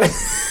 You know what I'm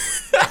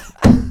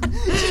saying?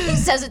 He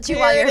says it to you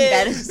while you're in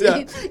bed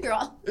asleep. You're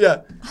all.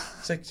 Yeah.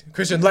 It's like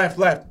Christian, left.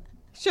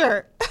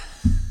 Sure.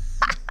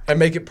 I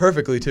make it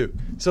perfectly too.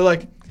 So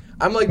like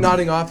I'm like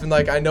nodding off and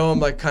like I know I'm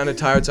like kind of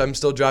tired, so I'm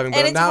still driving. But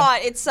And it's now, hot.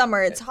 It's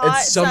summer. It's hot.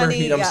 It's summer sunny,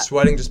 heat. I'm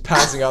sweating, just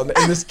passing out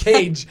in this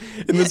cage,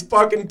 in this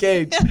fucking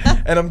cage,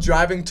 and I'm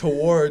driving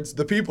towards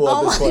the people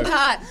at this point. Oh my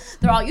God.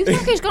 They're all, you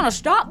think he's going to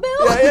stop,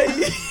 Bill?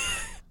 Yeah.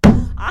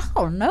 I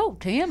don't know,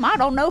 Tim. I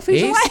don't know if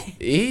he's awake.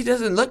 He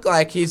doesn't look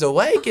like he's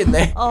awake in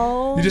there.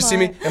 Oh. You just see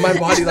me and my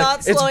body He's like not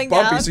it's slowing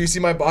bumpy, down. so you see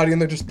my body and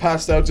they're just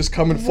passed out, just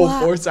coming full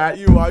force at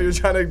you while you're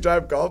trying to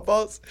drive golf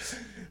balls.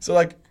 So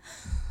like,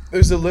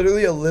 there's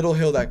literally a little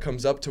hill that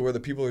comes up to where the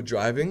people are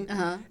driving,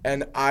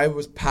 and I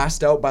was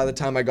passed out by the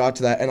time I got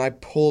to that, and I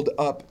pulled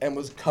up and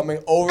was coming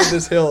over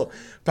this hill,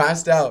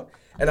 passed out.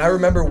 And I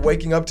remember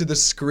waking up to the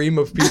scream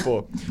of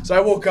people. So I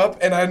woke up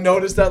and I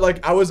noticed that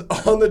like I was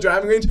on the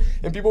driving range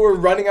and people were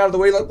running out of the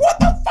way like, what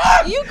the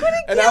fuck? You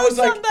couldn't and kill I was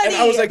like, somebody. And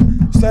I was like,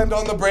 slammed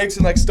on the brakes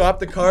and like stopped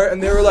the car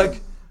and they were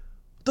like,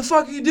 the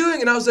fuck are you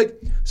doing? And I was like,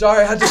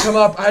 sorry, I had to come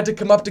up. I had to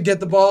come up to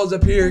get the balls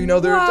up here. You know,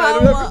 they were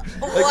trying to like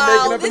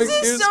making up an this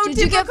excuse. is so Did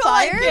you get typical.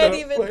 I fired? can't No,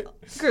 even. wait.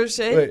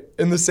 Christian. Wait,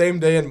 in the same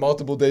day and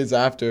multiple days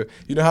after,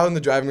 you know how in the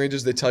driving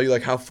ranges they tell you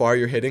like how far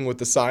you're hitting with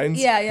the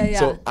signs? Yeah.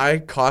 So I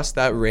cost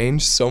that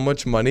range so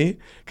much money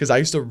because I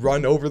used to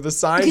run over the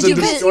signs 'Cause and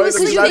you destroy them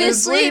couldn't because I'd be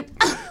sleep.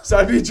 asleep. So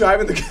I'd be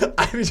driving the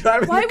Why the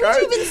would cart.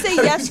 you even say I'd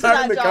be yes to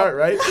driving that the job? cart,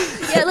 right?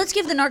 Yeah, let's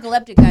give the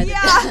narcoleptic guy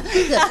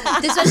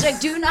this was like,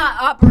 do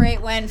not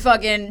operate when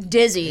fucking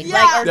dizzy,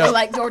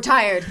 or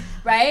tired,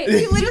 right?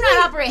 Do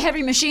not operate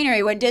heavy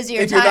machinery when dizzy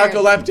or If you're tired.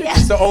 narcoleptic,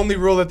 it's the only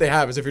rule that they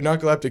have is if you're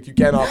narcoleptic, you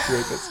can't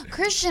operate this.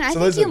 Christian, I So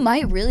think listen. you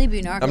might really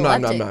be narcoleptic.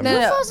 I'm not.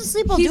 Who falls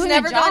asleep while He's doing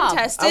never a job? gotten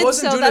tested, I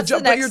wasn't so doing a that's job,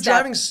 the but next you're step.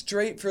 driving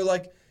straight for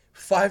like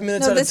 5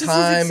 minutes No, at a this is his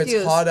time. It's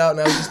excuse. hot out, and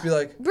I would just be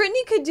like,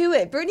 Brittany could do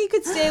it. Brittany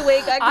could stay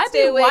awake. I could I'd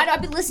stay be awake. wide.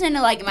 I'd be listening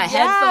to like my Yeah.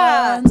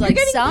 headphones, You're like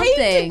getting paid to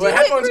something. do my it,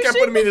 headphones kept Christian.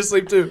 putting me to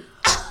sleep too.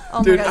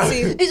 Oh Dude, my God.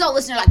 See, He's all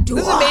listening like, this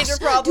is a major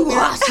problem here.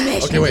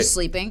 Okay, wait. Just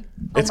sleeping.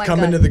 It's oh my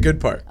coming God. to the good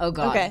part. Oh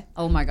God. Okay.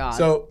 Oh my God.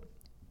 So,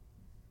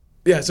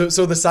 yeah,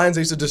 so the signs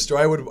I used to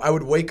destroy, I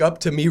would wake up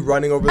to me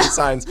running over the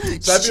signs.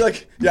 So I'd be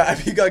like,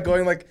 I'd be like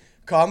going like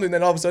calmly, and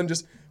then all of a sudden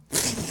just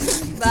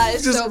that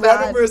is just so run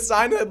bad. over a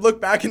sign, and I'd look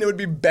back, and it would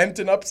be bent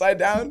and upside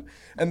down.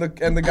 And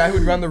the guy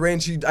who'd run the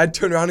range, I'd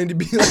turn around and he'd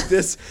be like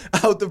this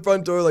out the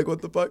front door, like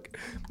what the fuck?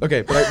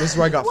 Okay, but this is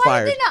where I got Why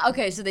fired. did they not?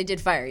 Okay, so they did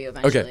fire you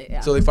eventually. Okay, yeah.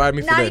 so they fired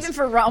me for Not this. even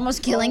for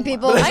almost killing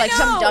people. It was like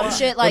some know. dumb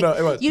shit. Like no,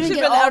 it was. you didn't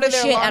Should've get been all out the of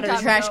there a shit long out of the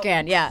time trash ago.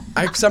 can. Yeah.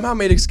 I somehow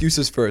made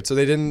excuses for it, so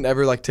they didn't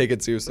ever like take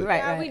it seriously. Right.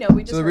 Yeah, Right. we know.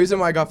 We just So the heard reason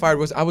why I got fired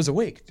was I was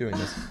awake doing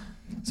this.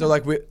 So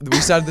like we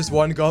started this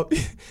one golf.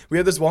 We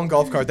had this one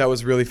golf cart that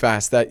was really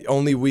fast that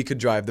only we could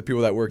drive. The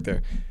people that worked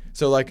there.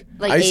 So like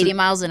I used 80 to-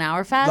 miles an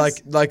hour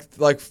fast.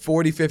 like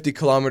 40, 50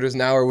 kilometers an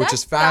hour, which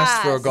That's is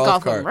fast for a fast.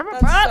 golf cart. cart.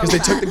 That's Because they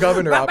took the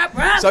governor out.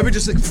 So I would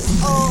just like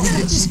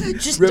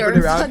just ripping dirt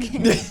around,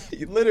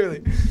 fucking.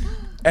 literally,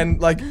 and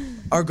like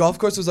our golf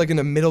course was like in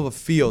the middle of a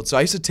field. So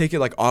I used to take it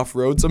like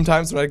off-road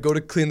sometimes. When I'd go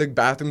to clean the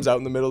bathrooms out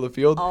in the middle of the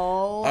field,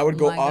 I would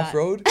go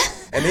off-road.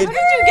 And How did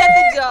you get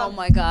the job? Oh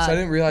my God. So I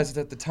didn't realize it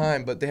at the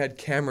time, but they had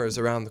cameras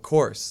around the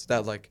course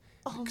that like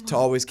to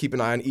always keep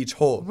an eye on each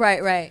hole.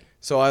 Right.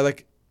 So I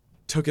like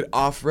took it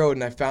off-road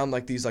and I found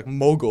like these like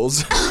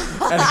moguls.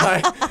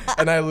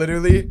 and I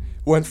literally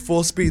went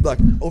full speed like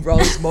over all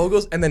these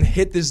moguls and then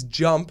hit this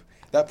jump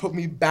that put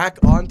me back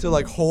onto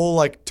like hole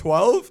like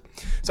 12.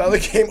 So I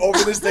like came over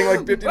this thing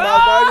like 50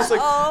 miles an hour, just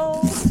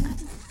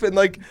like and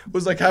like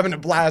was like having a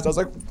blast. I was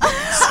like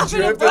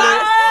stripping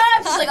it.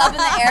 Just like up in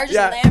the air, just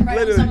Yeah, land right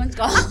literally. on someone's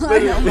golf.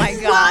 Oh my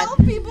God.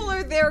 12 people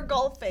are there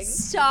golfing.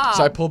 Stop.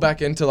 So I pull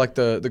back into like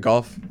the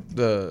golf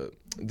the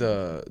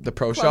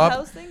pro shop,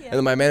 Clubhouse thing, yeah. and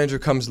then my manager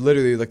comes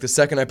literally like the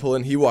second I pull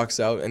in, he walks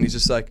out and he's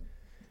just like,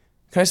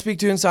 "Can I speak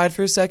to you inside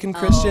for a second,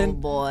 Christian?" Oh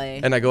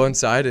boy. And I go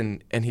inside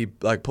and he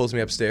like pulls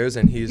me upstairs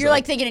and he's You're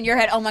like thinking in your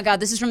head, oh my God,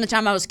 this is from the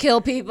time I was kill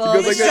people. He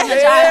goes This like is from the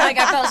this, time yeah. like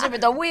I fell asleep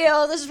at the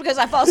wheel. This is because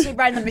I fall asleep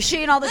riding the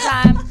machine all the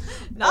time.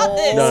 Not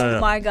this. No.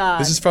 my God.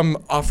 This is from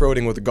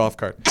off-roading with a golf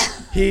cart.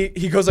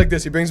 He goes like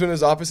this. He brings me in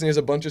his office and he has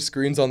a bunch of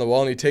screens on the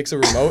wall and he takes a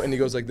remote and he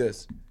goes like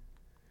this.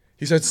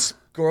 He starts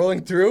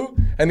scrolling through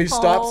and he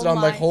stops it on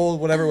like hole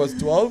whatever it was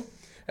 12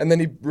 and then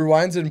he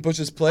rewinds it and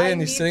pushes play and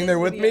he's sitting there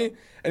with me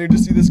and you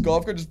just see this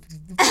golf cart just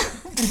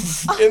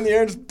in the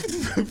air and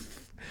just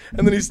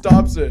and then he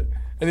stops it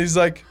and he's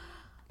like,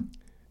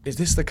 "Is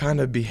this the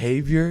kind of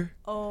behavior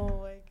Oh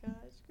my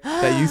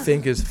gosh. that you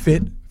think is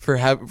fit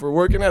for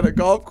working at a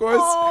golf course?"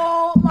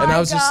 Oh my And I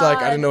was just like,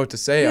 I God. didn't know what to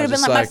say. You I would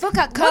was have just been like, my like, foot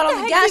got caught What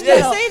on the the heck gas did you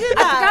pedal. say to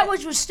I that? forgot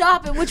which was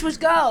stop and which was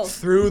go.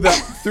 through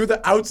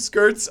the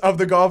outskirts of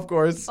the golf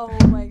course. Oh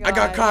my God. I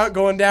got caught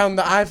going down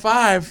the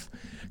I-5.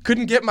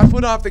 Couldn't get my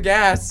foot off the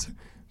gas.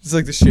 It's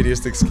like the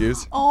shittiest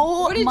excuse.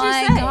 Oh What did you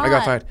my say? God. I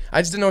got fired.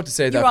 I just didn't know what to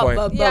say at that You're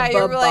point. Yeah, you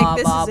were like,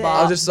 this is it.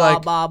 I was just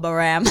like,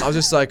 Ram. I was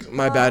just like,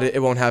 my bad, it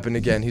won't happen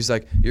again. He's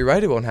like, "You're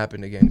right, it won't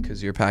happen again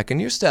because you're packing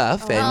your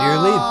stuff and you're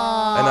leaving."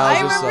 And I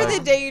I was just remember like,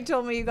 the day you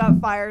told me you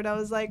got fired. I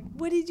was like,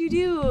 what did you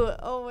do?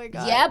 Oh my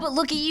God. Yeah, but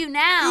look at you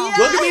now.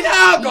 Yeah. "Look at me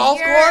now, golf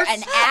You're course,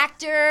 an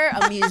actor,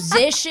 a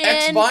musician,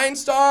 ex-Vine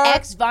star."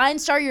 ex-Vine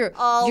star.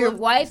 Your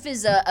wife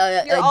is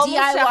a You're almost a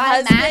DIY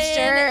husband,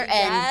 master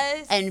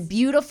yes. and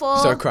beautiful.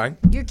 Start crying.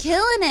 You're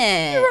killing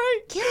it. You're right.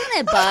 Killing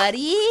it,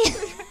 buddy.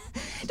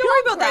 Don't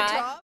worry about that cry.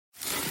 drop.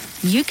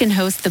 You can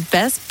host the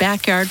best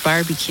backyard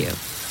barbecue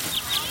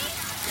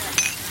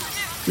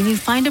when you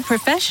find a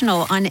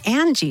professional on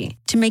Angie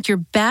to make your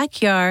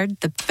backyard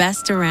the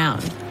best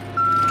around.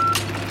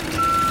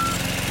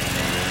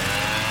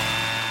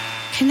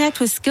 Connect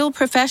with skilled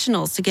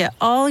professionals to get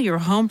all your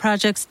home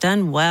projects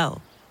done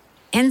well.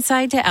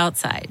 Inside to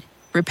outside,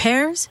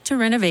 repairs to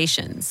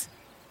renovations.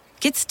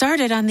 Get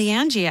started on the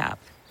Angie app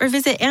or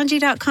visit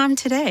Angie.com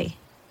today.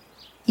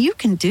 You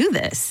can do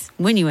this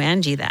when you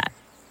Angie that.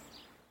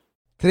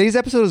 Today's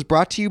episode is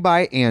brought to you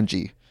by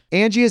Angie.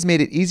 Angie has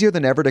made it easier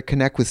than ever to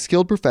connect with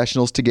skilled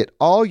professionals to get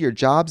all your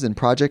jobs and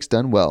projects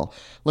done well.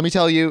 Let me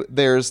tell you,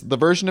 there's the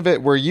version of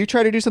it where you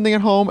try to do something at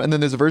home, and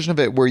then there's a version of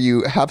it where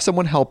you have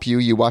someone help you,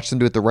 you watch them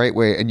do it the right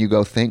way, and you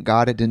go, thank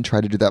God I didn't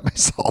try to do that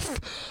myself.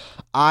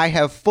 I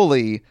have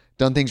fully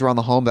done things around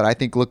the home that I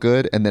think look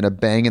good, and then a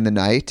bang in the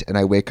night, and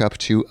I wake up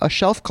to a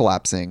shelf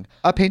collapsing,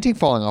 a painting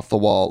falling off the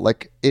wall.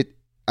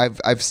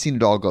 I've seen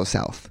it all go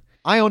south.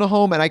 I own a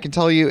home, and I can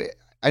tell you,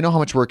 I know how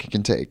much work it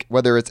can take.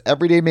 Whether it's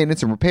everyday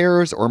maintenance and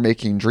repairs or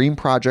making dream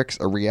projects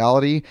a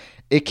reality,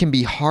 it can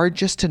be hard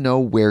just to know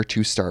where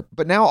to start.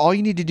 But now all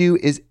you need to do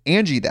is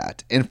Angie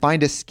that and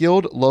find a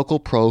skilled local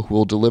pro who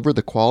will deliver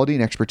the quality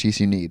and expertise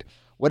you need.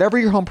 Whatever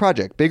your home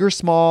project, big or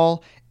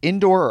small,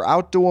 indoor or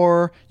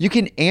outdoor, you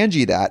can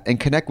Angie that and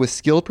connect with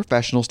skilled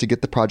professionals to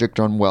get the project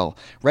done well.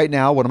 Right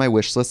now, one of my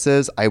wish lists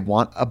is I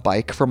want a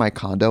bike for my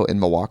condo in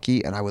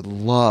Milwaukee, and I would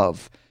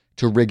love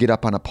to rig it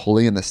up on a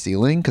pulley in the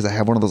ceiling because I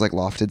have one of those like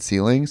lofted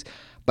ceilings,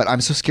 but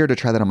I'm so scared to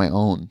try that on my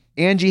own.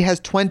 Angie has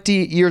 20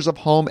 years of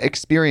home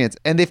experience,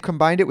 and they've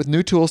combined it with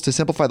new tools to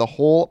simplify the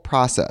whole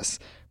process.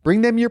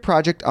 Bring them your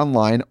project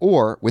online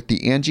or with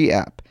the Angie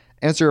app.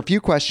 Answer a few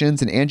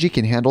questions and Angie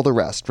can handle the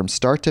rest from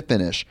start to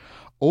finish,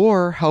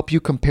 or help you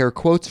compare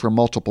quotes from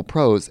multiple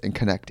pros and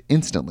connect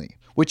instantly,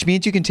 which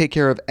means you can take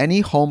care of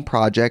any home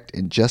project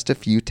in just a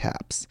few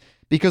taps.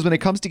 Because when it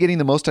comes to getting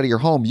the most out of your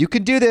home, you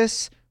can do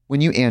this when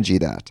you Angie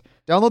that.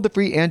 Download the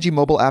free Angie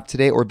mobile app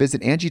today or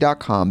visit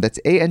Angie.com. That's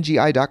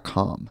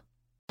ANGI.com.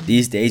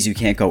 These days, you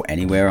can't go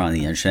anywhere on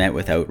the internet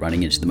without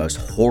running into the most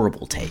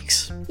horrible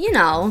takes. You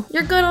know,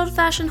 your good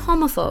old-fashioned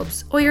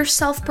homophobes, or your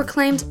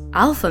self-proclaimed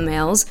alpha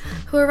males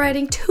who are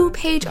writing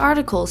 2-page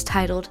articles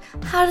titled,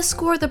 How to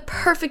Score the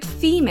Perfect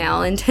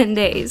Female in 10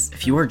 Days.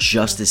 If you are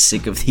just as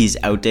sick of these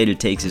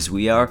outdated takes as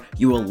we are,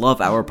 you will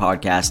love our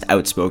podcast,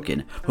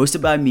 Outspoken,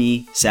 hosted by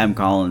me, Sam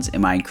Collins,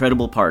 and my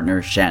incredible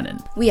partner, Shannon.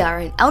 We are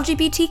an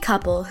LGBT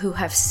couple who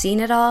have seen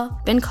it all,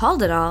 been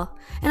called it all,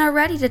 and are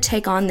ready to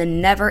take on the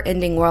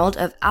never-ending world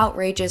of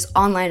outrageous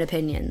online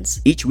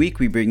opinions. Each week,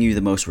 we bring you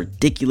the most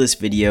ridiculous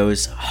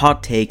videos,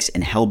 hot takes,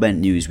 and hellbent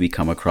news we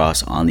come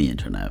across on the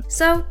internet.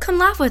 So come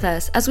laugh with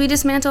us as we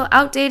dismantle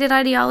outdated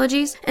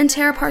ideologies and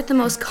tear apart the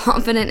most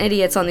confident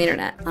idiots on the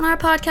internet on our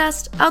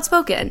podcast,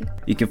 Outspoken.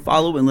 You can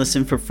follow and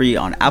listen for free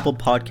on Apple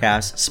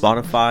Podcasts,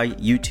 Spotify,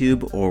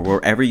 YouTube, or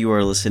wherever you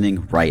are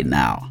listening right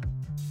now.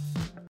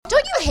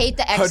 Don't you hate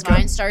the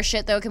Vine star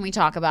shit though? Can we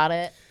talk about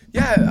it?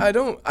 Yeah, I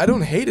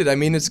don't hate it. I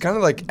mean, it's kind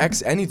of like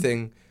X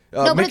anything.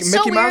 No, but it's so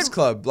Mickey Mouse weird.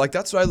 Club. Like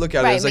that's what I look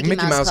at it as, like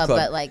Mickey Mouse Club.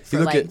 But like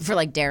for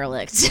like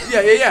derelicts.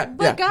 Yeah.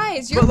 But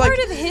guys, you're part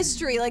of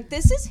history. Like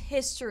this is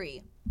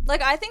history.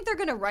 Like I think they're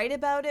gonna write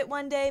about it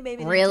one day,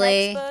 maybe in a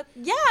textbook.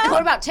 Yeah.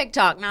 What about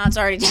TikTok? No, it's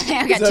already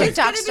I got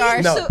TikTok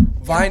stars. No,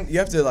 Vine. You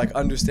have to like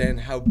understand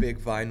how big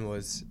Vine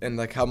was and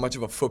like how much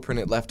of a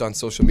footprint it left on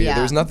social media. Yeah.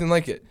 There was nothing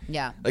like it.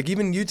 Yeah. Like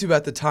even YouTube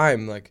at the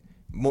time, like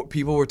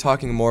people were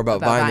talking more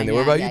about Vine than they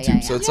were about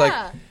YouTube. So it's like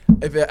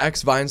if an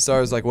Vine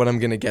star is like what I'm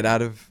gonna get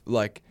out of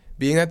like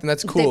being that, then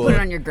that's cool. They put it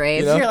on your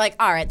grave. You know? You're like,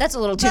 all right, that's a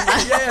little too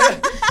much.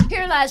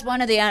 Here lies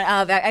one of the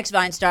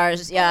Vine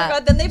stars. Yeah. Oh my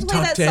God, then they play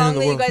Top that 10 in song the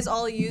that you world. guys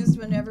all used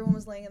when everyone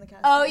was laying in the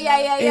casket. Oh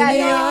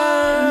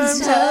yeah.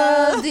 Arms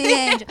of the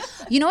angel.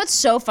 You know what's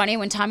so funny?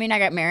 When Tommy and I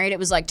got married, it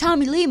was like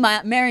Tommy Lee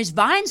marries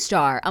Vine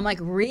star. I'm like,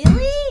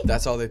 really?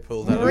 That's all they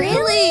pulled out of it.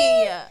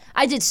 Really?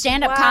 I did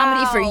stand-up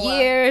comedy for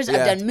years. Yeah.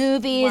 I've done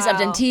movies. I've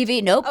done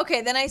TV. Nope.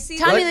 Okay, then I see.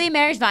 Tommy Lee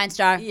marries Vine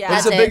star. Yeah.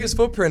 That's That's the it. biggest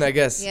footprint, I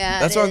guess. Yeah,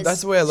 that's it is.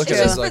 that's the way I look It's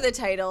at it. just It's for like, the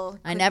title.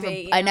 I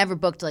clickbait, never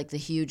booked like the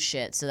huge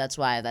shit, so that's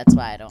why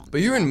I don't.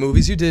 but you're in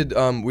movies. You did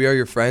We Are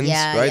Your Friends,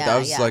 right? That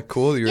was like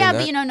cool. You're in that.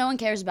 But you know, no one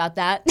cares about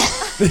that.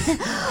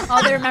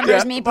 All they remember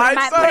is me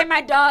putting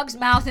my dog's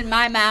mouth in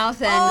my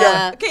mouth,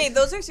 and okay,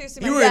 those are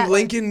seriously. You were in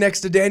Lincoln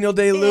next to Daniel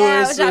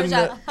Day-Lewis.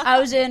 I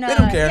was in. They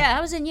don't care. Yeah,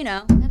 I was in.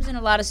 I was in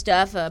a lot of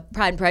stuff.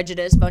 Pride and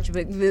Prejudice, bunch of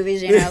big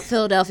movies.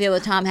 Philadelphia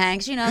with Tom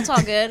Hanks. It's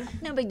all good.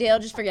 No big deal.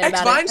 Just forget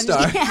about it. Vine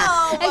star.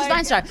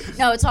 Vine star.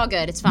 No, it's all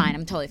good. It's fine.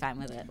 I'm totally fine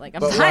with it. Like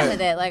I'm fine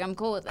with it. Like I'm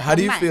cool with it. How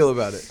do you feel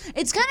about it?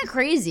 It's kind of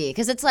crazy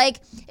because it's like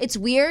it's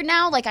weird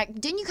now. Like,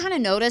 didn't you kind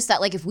of notice that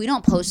like if we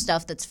don't post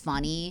stuff that's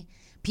funny,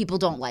 people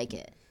don't like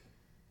it?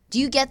 Do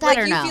you get that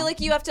or no? You feel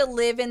like you have to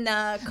live in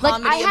the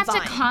comedy. Like I have of to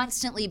Vine.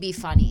 constantly be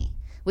funny.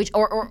 Which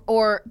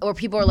or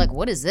people are like,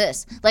 what is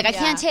this? Like I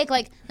can't take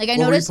like I What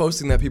noticed. were you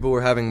posting that people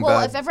were having Well,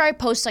 bad? if ever I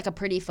post like a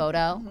pretty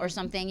photo or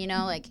something,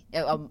 like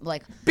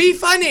be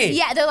funny.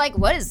 Yeah, they're like,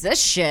 what is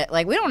this shit?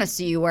 Like we don't want to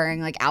see you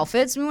wearing like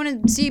outfits. We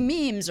want to see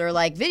memes or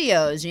like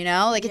videos.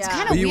 Like it's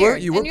kind of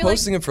weird. You were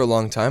posting it for a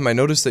long time. I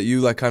noticed that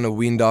you like kind of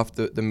weaned off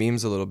the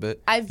memes a little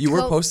bit. You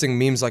were posting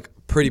memes like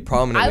pretty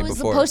prominently I was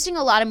before. posting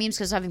a lot of memes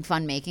because I was having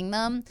fun making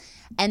them.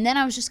 And then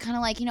I was just kind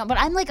of like, but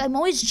I'm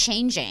always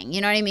changing. You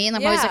know what I mean?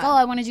 I'm always like, oh,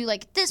 I want to do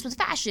like this with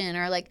fashion,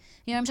 or like,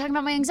 I'm talking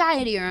about my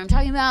anxiety, or I'm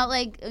talking about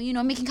like,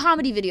 making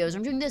comedy videos, or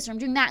I'm doing this, or I'm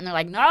doing that. And they're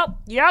like, nope,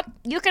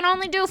 you can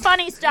only do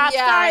funny stuff.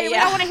 Sorry, we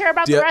don't want to hear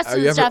about the rest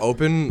of the stuff. Are you ever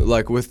open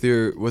like with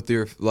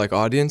your like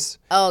audience?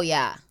 Oh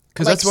yeah.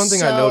 Because that's one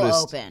thing I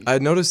noticed. Open. I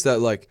noticed that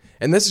like,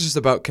 and this is just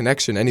about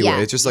connection anyway. Yeah,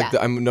 it's just like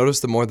I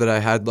noticed the more that I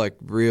had like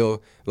real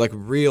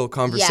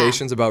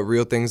conversations about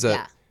real things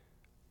that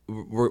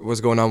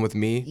was going on with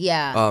me.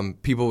 Yeah.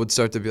 People would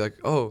start to be like,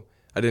 oh,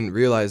 I didn't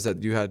realize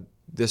that you had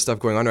this stuff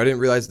going on, or I didn't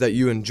realize that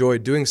you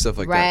enjoyed doing stuff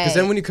like that. Because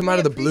then when you come out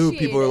of the blue,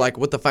 people are like,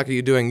 what the fuck are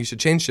you doing? You should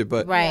change shit.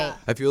 But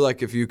I feel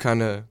like if you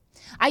kind of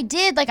I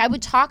did. Like, I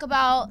would talk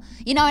about,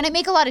 and I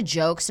make a lot of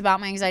jokes about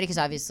my anxiety because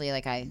obviously,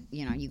 like,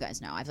 you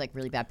guys know, I have, like,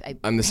 really bad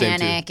I'm the same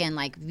panic too. and,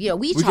 like,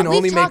 we can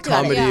only make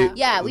comedy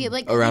Yeah, we,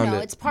 like, around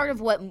it. It's part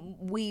of what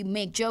we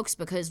make jokes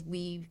because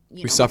we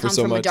suffer come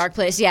so from much. a dark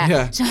place.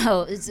 Yeah.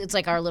 So it's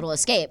like our little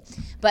escape.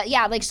 But,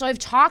 yeah, like, so I've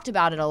talked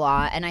about it a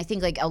lot, and I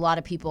think, like, a lot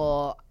of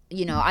people,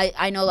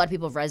 I know a lot of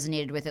people have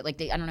resonated with it.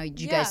 Like, I don't know,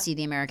 did you guys see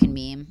the American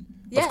meme?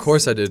 Yes. Of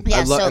course I did.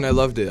 Yeah, and I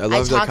loved it. I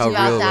loved like how real it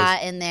was. I talked about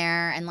that in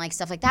there and like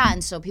stuff like that.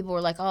 And so people were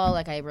like, oh,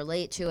 like I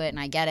relate to it and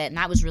I get it. And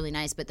that was really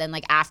nice. But then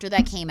like after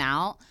that came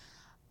out,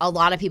 a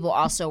lot of people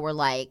also were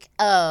like,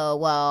 oh,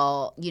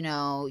 well,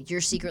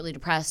 you're secretly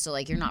depressed. So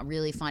like you're not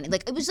really funny.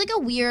 Like it was like a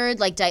weird,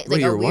 like a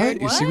weird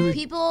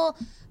what?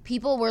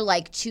 People were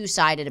like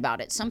two-sided about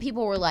it. Some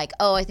people were like,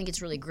 oh, I think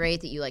it's really great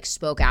that you like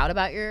spoke out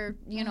about your,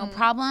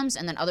 problems.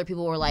 And then other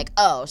people were like,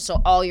 oh,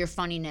 so all your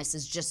funniness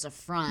is just a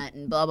front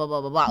and blah, blah,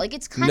 blah, blah, blah. Like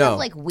it's kind of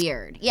like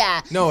weird.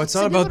 Yeah. No, it's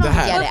not about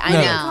that. Get it. I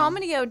know.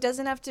 Comedy out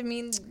doesn't have to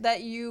mean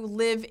that you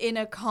live in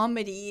a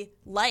comedy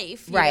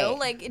life. You know?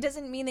 Like it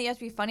doesn't mean that you have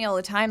to be funny all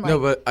the time. Like, no,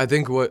 but I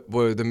think what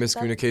the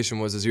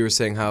miscommunication was is you were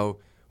saying how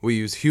we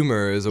use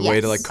humor as a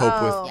way to like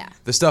cope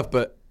with the stuff.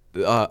 But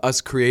us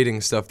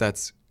creating stuff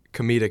that's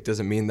comedic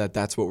doesn't mean that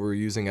that's what we're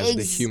using as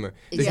the humor.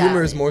 The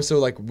humor is more so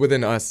like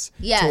within us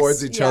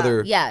towards each other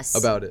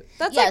about it.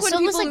 That's like when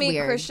people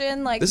meet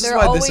Christian, like this they're is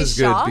why always this is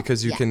shocked. good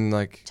because you can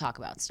like talk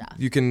about stuff.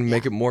 You can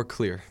make it more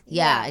clear.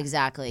 Yeah,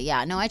 exactly.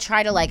 Yeah. No, I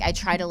try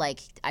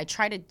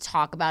to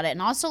talk about it.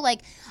 And also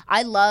like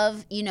I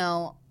love,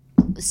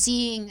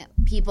 seeing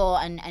people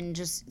and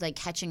just like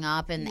catching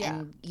up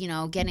and you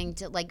know, getting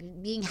to like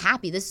being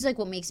happy. This is like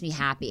what makes me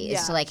happy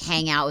is to like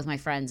hang out with my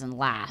friends and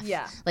laugh.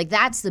 Yeah. Like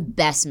that's the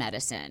best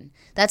medicine.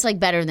 That's like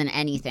better than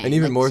anything. And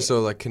even like, more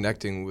so like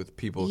connecting with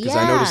people. Because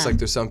I notice like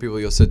there's some people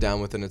you'll sit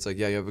down with and it's like,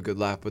 yeah, you have a good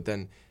laugh, but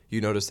then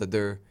you notice that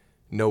they're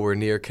nowhere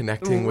near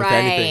connecting with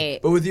anything.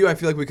 But with you, I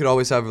feel like we could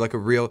always have like a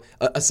real,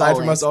 aside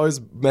from us always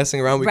messing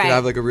around, we could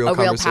have like a real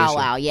conversation. A real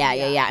powwow,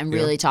 yeah, and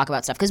really talk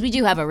about stuff. Because we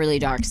do have a really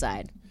dark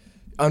side.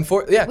 We have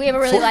a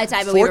really light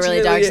side, but we have a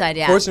really dark side,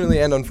 Fortunately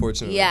and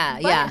unfortunately.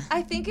 But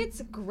I think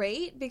it's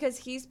great because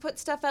he's put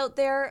stuff out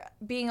there,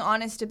 being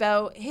honest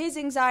about his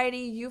anxiety.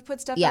 You've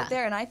put stuff out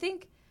there, and I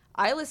think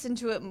I listen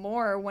to it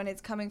more when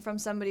it's coming from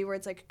somebody where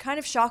it's like kind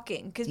of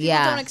shocking because people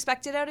don't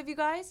expect it out of you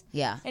guys.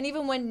 Yeah. And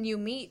even when you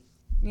meet,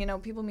 you know,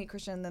 people meet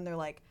Kristen and then they're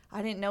like,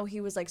 I didn't know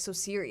he was like so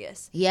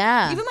serious.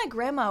 Yeah. Even my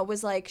grandma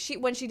was like,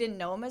 when she didn't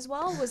know him as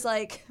well, was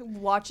like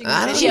watching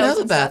I don't know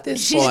about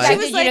this boy. She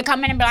expected you to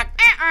come in and be like,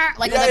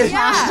 like with she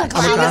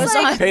was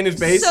like paint his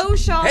face. So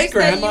shocked hey,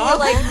 that you were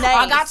like, nice.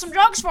 I got some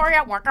drugs for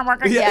you.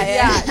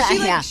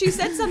 Working. She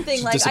said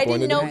something like, I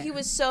didn't know he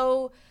was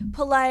so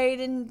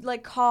polite and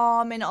like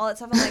calm and all that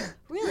stuff. I'm like,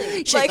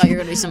 really? She thought you were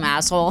gonna be some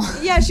asshole.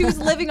 Yeah, she was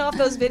living off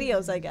those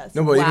videos, I guess.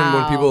 No, but even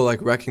when people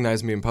like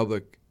recognize me in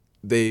public,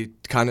 they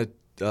kind of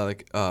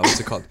what's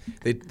it called?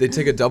 They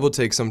take a double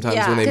take sometimes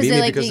when they meet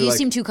me because you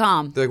seem too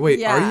calm. They're like,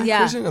 wait, are you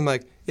Kristen? I'm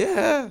like,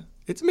 yeah,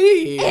 it's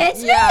me.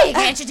 It's me.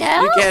 Can't you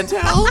tell? You can't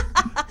tell.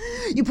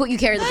 You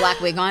carry the black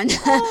wig on.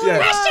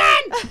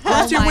 Kristen,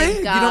 what's your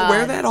wig? God. You don't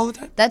wear that all the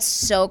time. That's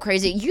so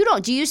crazy.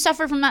 Do you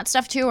suffer from that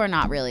stuff too, or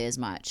not really as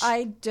much?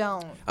 I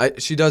don't.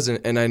 She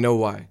doesn't, and I know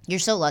why. You're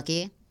so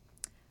lucky.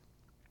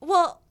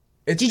 Well.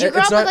 Did you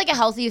grow up with like a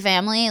healthy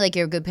family, like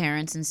your good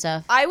parents and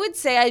stuff? I would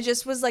say I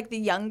just was like the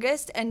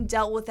youngest and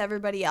dealt with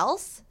everybody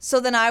else. So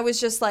then I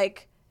was just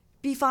like,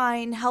 be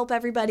fine, help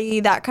everybody,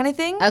 that kind of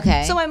thing.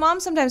 Okay. So my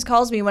mom sometimes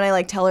calls me when I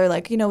like tell her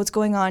like, you know, what's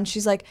going on.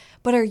 She's like,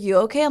 but are you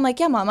okay? I'm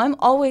like, yeah, Mom, I'm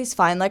always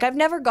fine. Like I've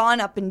never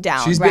gone up and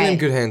down. She's been in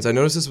good hands. I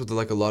noticed this with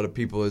like a lot of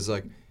people is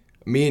like,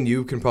 me and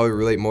you can probably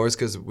relate more is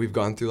because we've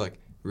gone through like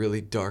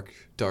really dark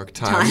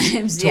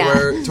times to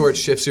where it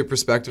shifts your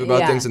perspective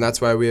about things, and that's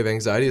why we have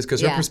anxiety is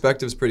because her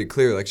perspective is pretty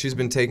clear. Like she's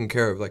been taken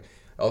care of. Like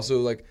also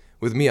like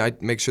with me, I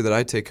make sure that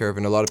I take care of,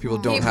 and a lot of people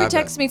don't have that. He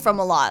protects me from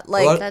a lot.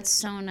 Like that's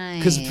so nice.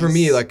 Because for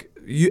me, like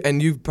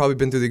you've probably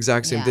been through the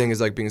exact same thing as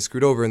like being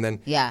screwed over, and then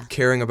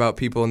caring about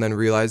people, and then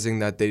realizing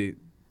that they're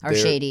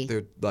shady.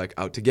 They're like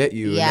out to get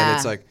you, and then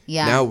it's like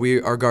now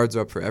our guards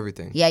are up for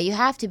everything. Yeah, you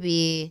have to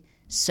be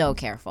so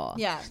careful.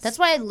 Yeah. That's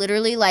why I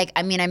literally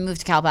I moved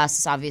to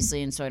Calabasas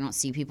obviously, and so I don't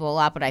see people a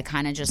lot, but I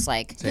kind of just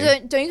like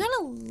don't you kind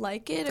of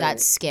like it?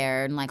 Got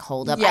scared and like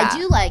hold up. Yeah. I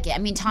do like it. I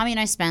mean, Tommy and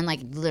I spend like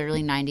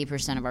literally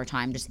 90% of our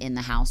time just in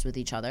the house with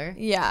each other.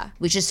 Yeah.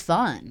 Which is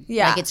fun.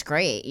 Yeah. Like it's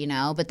great, you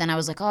know? But then I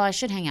was like, oh, I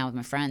should hang out with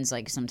my friends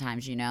like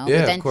sometimes, you know?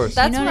 Yeah, but then of course.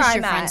 That's you where notice I'm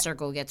your friend at.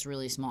 circle gets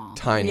really small.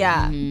 Tiny.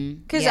 Yeah.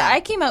 Because I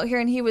came out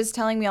here and he was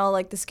telling me all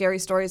like the scary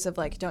stories of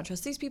like, don't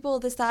trust these people,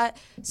 this, that.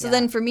 So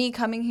then for me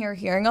coming here,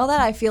 hearing all that,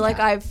 I feel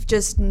like I've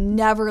just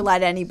never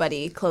let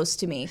anybody close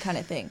to me kind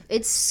of thing.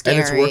 It's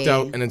scary.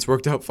 And it's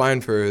worked out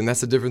fine and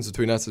that's the difference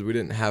between us is we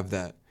didn't have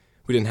that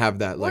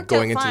like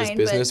going into this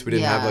business. We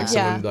didn't have like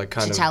someone like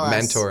kind of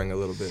mentoring a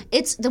little bit.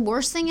 It's the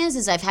worst thing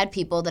is I've had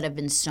people that have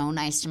been so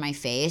nice to my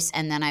face,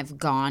 and then I've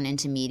gone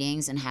into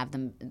meetings and have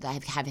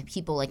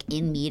people like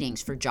in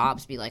meetings for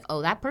jobs be like,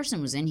 oh, that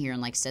person was in here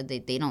and like said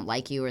they don't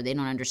like you or they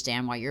don't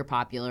understand why you're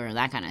popular or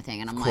that kind of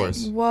thing. And I'm like,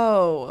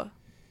 whoa.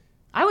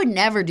 I would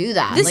never do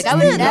that. I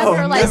would never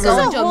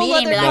go into a meeting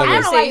and be like, I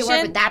don't know why you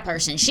work with that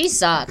person. She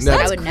sucks.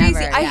 That's I would crazy.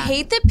 never. I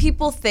hate that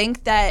people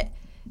think that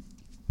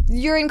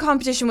you're in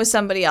competition with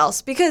somebody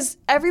else because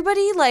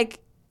everybody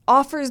like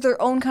offers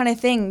their own kind of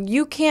thing.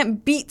 You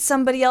can't beat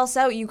somebody else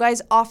out. You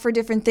guys offer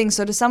different things.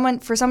 So for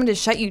someone to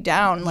shut you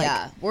down,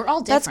 like we're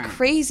all different. That's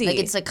crazy. Like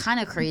it's like kind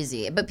of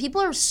crazy. But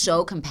people are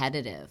so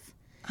competitive.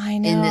 I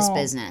know. In this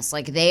business.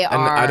 Like they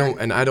are.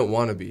 And I don't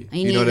want to be.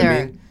 You know what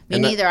I mean? Me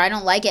neither. I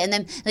don't like it. And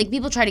then like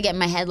people try to get in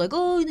my head like,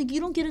 oh, like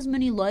you don't get as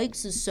many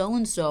likes as so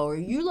and so, or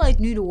you like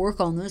need to work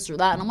on this or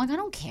that. And I'm like, I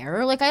don't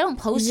care. Like I don't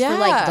post for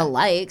like the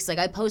likes. Like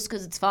I post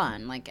because it's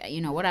fun. Like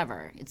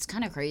whatever. It's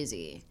kind of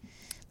crazy.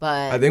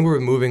 But I think we're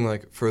moving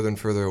like further and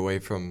further away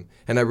from.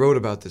 And I wrote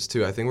about this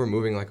too. I think we're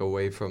moving like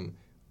away from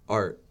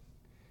art.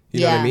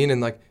 You know what I mean?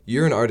 And like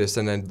you're an artist,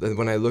 and then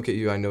when I look at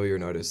you, I know you're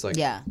an artist. Like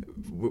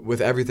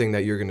with everything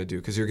that you're gonna do,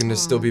 because you're gonna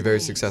still be very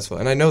successful,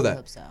 and I know that. I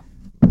hope so.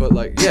 But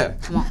like,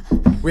 come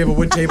on. We have a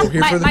wood table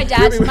here for the.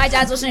 My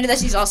dad's listening to this.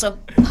 He's also.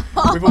 We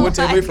have a wood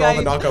table here for all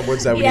the knock on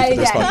woods that we need for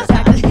this podcast.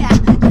 Exactly.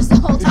 Yeah, just the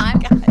whole time,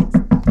 guys.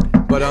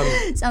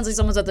 But sounds like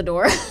someone's at the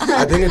door.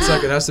 I think it's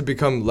like it has to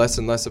become less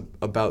and less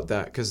about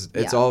that because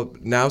it's all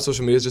now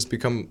social media has just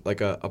become like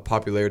a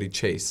popularity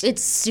chase. It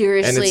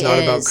seriously and it's not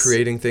about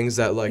creating things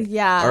that like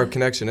are a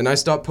connection. And I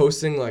stopped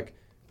posting like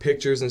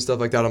pictures and stuff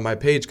like that on my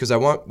page because I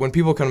want when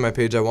people come to my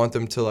page, I want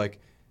them to like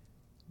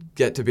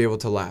get to be able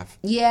to laugh.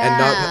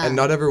 And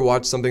not ever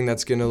watch something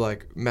that's gonna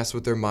like mess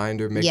with their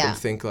mind or make them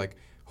think like,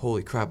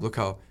 holy crap, look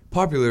how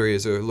popular he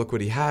is, or look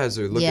what he has,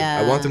 or look Yeah.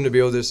 at, I want them to be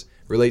able to just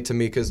relate to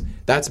me, because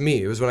that's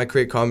me. It was when I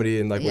create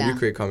comedy, and like when Yeah. you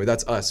create comedy,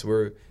 that's us.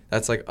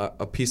 That's like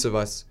a piece of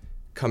us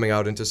coming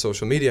out into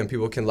social media, and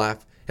people can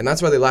laugh. And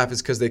that's why they laugh,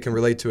 is because they can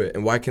relate to it.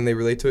 And why can they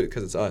relate to it?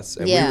 Because it's us,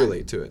 and we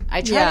relate to it.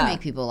 I try to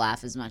make people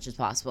laugh as much as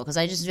possible, because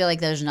I just feel like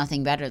there's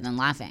nothing better than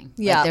laughing.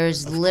 Yeah. Like,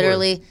 there's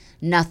literally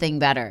nothing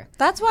better.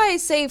 That's why I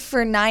say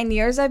for 9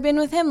 years I've been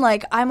with him,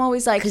 like, I'm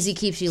always like, because he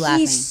keeps you laughing.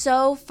 He's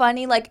so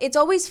funny. Like, it's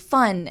always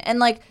fun. And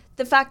like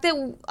the fact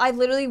that I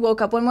literally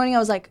woke up one morning, I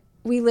was like,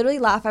 we literally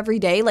laugh every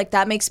day. Like,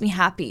 that makes me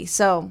happy.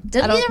 So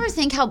don't you ever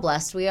think how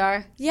blessed we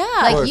are? Yeah.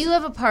 Like, you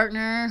have a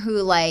partner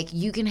who, like,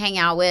 you can hang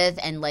out with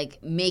and,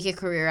 like, make a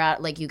career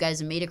out. Like, you guys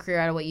have made a career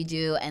out of what you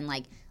do, and,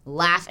 like,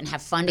 laugh and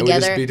have fun together.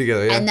 And we just be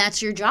together, yeah. And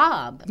that's your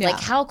job. Yeah. Like,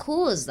 how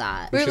cool is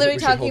that? We were literally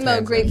talking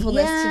about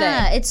gratefulness yeah,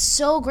 today. it's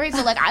so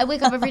grateful. Like, I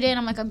wake up every day and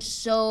I'm like, I'm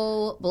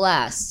so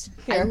blessed.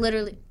 I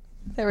literally...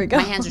 There we go.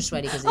 My hands are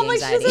sweaty because of I'm the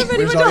like, anxiety. she doesn't have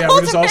We're anyone to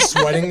hold just all it.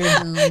 sweating.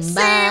 Same.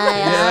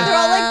 They're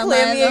all like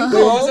clammy and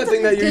What cold. was the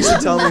thing that you used to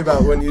tell me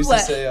about when you used to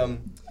say,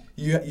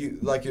 you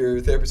like your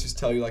therapist used to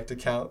tell you like to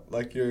count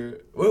like your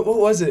what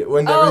was it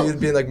whenever you'd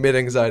be in like mid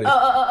anxiety?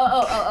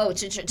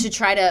 To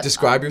try to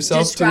describe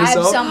yourself describe to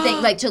yourself?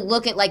 something, like to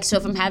look at, like, so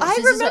if I'm having, I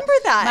remember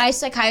that. My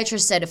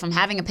psychiatrist said if I'm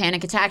having a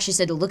panic attack, she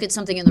said to look at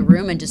something in the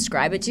room and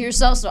describe it to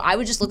yourself. So I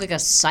would just look like a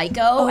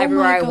psycho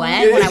everywhere I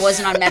went when I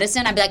wasn't on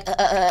medicine. I'd be like,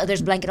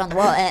 there's a blanket on the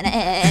wall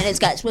and it's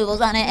got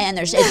swivels on it and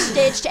it's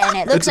stitched and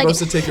it looks like it's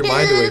supposed to take your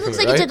mind away it from looks it,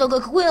 like right? it's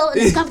like a quill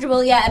and it's comfortable,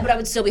 but I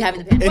would still be having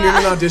the panic. And you're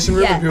in an audition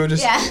room and people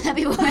just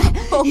people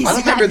I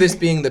remember this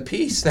being the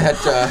piece that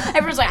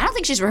everyone's like, I don't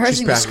think she's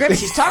rehearsing the practicing. script.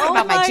 She's talking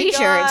about my t-shirt.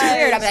 gosh. It's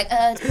weird. I'd be like,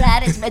 it's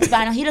plaid, it's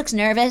vinyl. He looks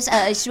nervous.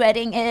 He's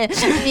sweating.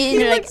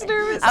 He looks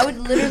nervous. I would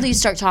literally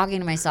start talking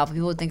to myself, and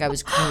people would think I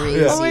was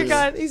crazy. Oh my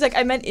god. He's like,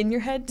 I meant in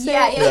your head too.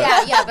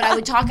 Yeah. But I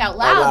would talk out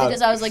loud loud.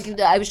 because I was like,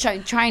 I was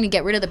trying to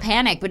get rid of the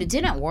panic, but it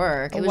didn't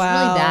work. It was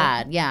really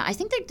bad. Yeah, I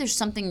think that there's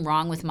something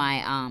wrong with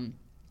my.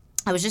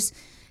 I was just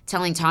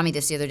telling Tommy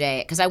this the other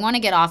day because I want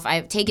to get off.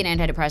 I've taken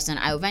antidepressant.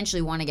 I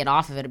eventually want to get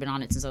off of it. I've been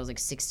on it since I was like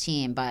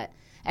 16, but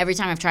every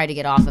time I've tried to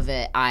get off of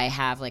it, I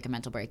have like a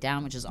mental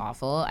breakdown, which is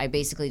awful. I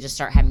basically just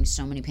start having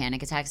so many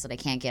panic attacks that I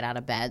can't get out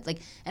of bed. Like,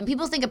 and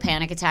people think a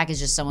panic attack is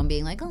just someone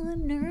being like, "Oh,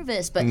 I'm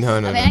nervous," but No,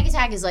 a panic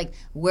attack is like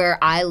where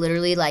I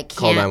literally like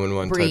Call can't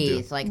 911 type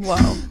breathe. deal. Like,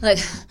 Whoa.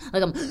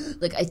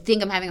 like I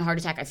think I'm having a heart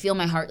attack. I feel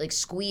my heart like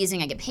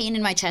squeezing. I get pain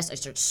in my chest. I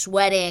start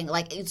sweating.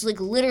 Like, it's like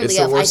literally It's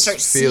the I worst start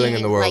feeling seeing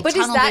in the world. like But is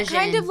tunnel that vision.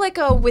 kind of like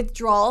a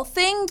withdrawal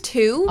thing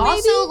too, maybe?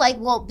 Also, like,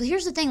 well,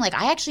 here's the thing. Like,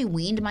 I actually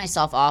weaned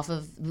myself off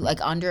of, like,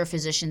 under a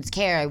physician's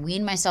care. I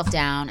weaned myself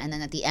down, and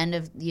then at the end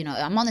of,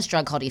 I'm on this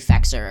drug called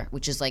Effexor,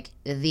 which is, like,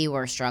 the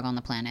worst drug on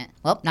the planet.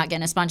 Well, not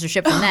getting a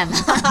sponsorship from them.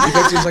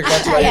 Effexor's like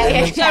that's right.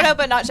 Yeah. Shout out,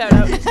 but not shout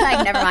out.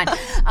 Like, never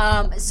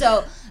mind.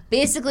 So,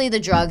 basically, the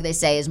drug, they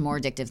say, is more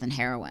addictive than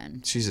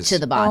heroin Jesus. to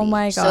the body. Oh,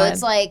 my So, God.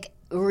 it's, like,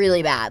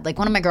 really bad. Like,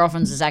 one of my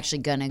girlfriends is actually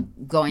going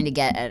to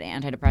get an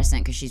antidepressant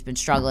because she's been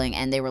struggling,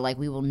 and they were like,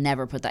 we will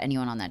never put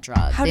anyone on that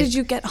drug. How did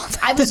you get on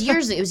that? It was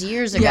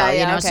years ago,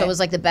 Yeah, so okay. it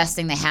was like the best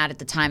thing they had at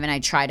the time, and I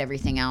tried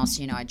everything else.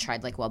 I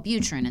tried like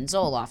Wellbutrin and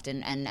Zoloft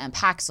and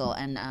Paxil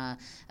and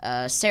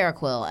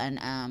Seroquel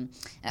and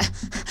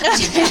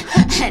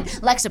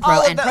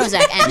Lexapro and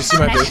Prozac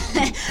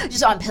and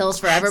just on pills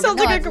forever. Sounds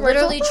But no, like a I've commercial.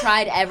 literally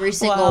tried every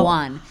single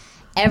one.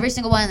 And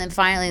then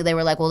finally they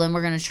were like, well, then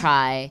we're going to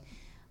try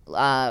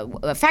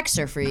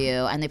Effexor for you,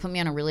 and they put me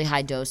on a really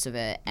high dose of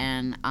it,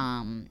 and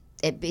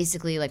it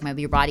basically like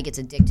your body gets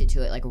addicted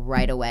to it like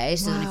right away.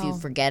 So then if you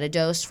forget a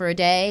dose for a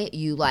day,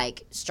 you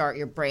like start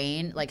your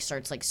brain like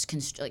starts like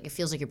it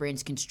feels like your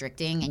brain's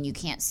constricting and you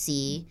can't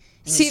see.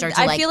 And See, you start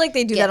to, I feel like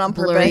they do get that on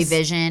blurry purpose.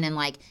 vision and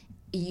like.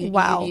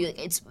 Wow.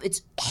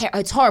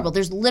 It's horrible.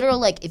 There's literal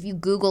like if you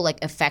Google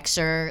like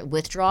Effexor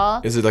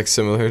withdrawal, Is it like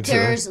similar to?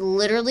 there's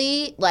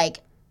literally like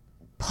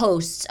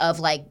posts of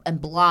like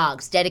and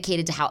blogs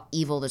dedicated to how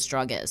evil this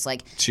drug is.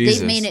 Like Jesus.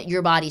 they've made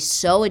your body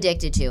so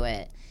addicted to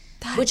it.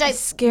 Which is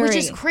scary. Which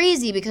is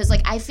crazy because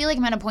like I feel like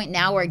I'm at a point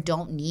now where I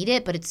don't need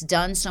it, but it's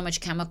done so much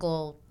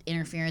chemical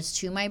interference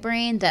to my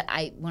brain that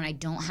when I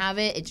don't have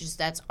it, it just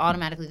that's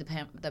automatically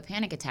the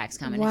panic attacks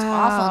come and it's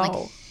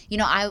awful. And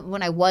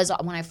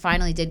like when I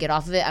finally did get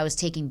off of it, I was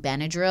taking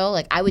Benadryl.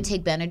 Like I would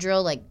take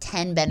Benadryl like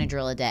 10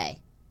 Benadryl a day,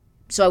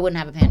 so I wouldn't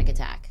have a panic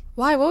attack.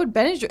 Why? What would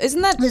Benadryl?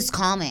 Isn't that? It's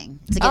calming.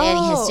 It's like an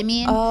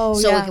antihistamine. Oh,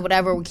 so yeah. like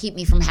whatever would keep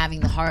me from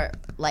having the heart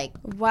like.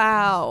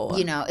 Wow.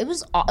 It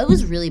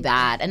was really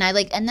bad, and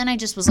then I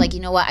just was like, you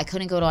know what? I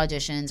couldn't go to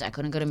auditions. I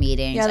couldn't go to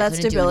meetings. Yeah, I that's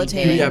couldn't do debilitating.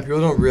 anything. Yeah,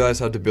 people don't realize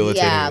how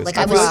debilitating Yeah, it is. like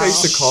I I feel was like I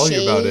used to call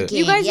you about it. shaking.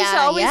 You guys used to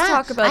always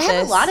talk about I have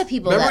this. a lot of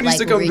people Remember that when you used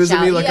like to come reach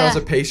visit me out. like I was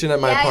a patient at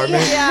my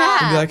apartment? Yeah.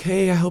 And be like,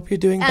 hey, I hope you're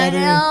doing better. I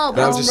know,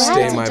 But I would just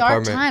stay in my a dark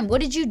apartment. time.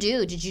 What did you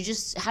do?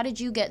 How did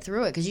you get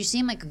through it? Because you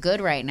seem like good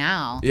right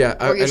now. Yeah,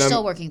 or you're and I'm-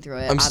 still working through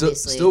it. I'm still-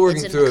 obviously. still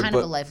working it's through it, kind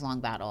of but a lifelong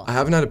battle. I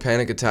haven't had a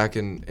panic attack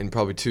in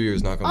probably 2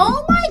 years, knock on wood.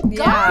 Oh my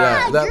God!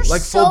 Yeah, You're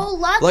like so full,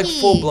 lucky. like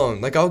full blown.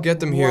 Like I'll get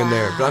them here and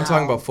there, but I'm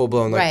talking about full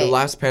blown. Like the Right.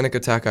 last panic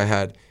attack I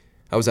had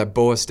I was at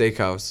Boa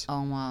Steakhouse.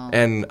 Oh wow.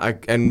 And I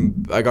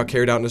got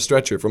carried out in a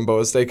stretcher from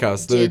Boa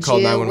Steakhouse. They Did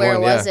called you?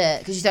 911. Where was it?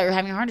 Because you thought you were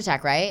having a heart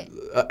attack, right?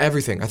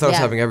 Everything. I thought I was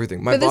having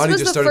everything. My But this body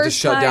was just the started to first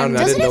shut down, and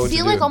I Doesn't didn't know it what to do.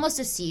 feel like almost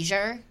a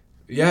seizure?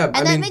 Yeah,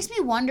 And that makes me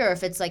wonder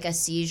if it's like a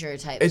seizure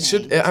type. It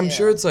should. I'm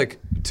sure it's like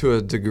to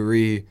a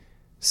degree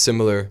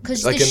similar,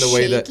 like in the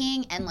way that.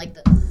 Shaking and like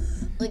the.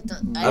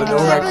 Out of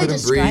nowhere, I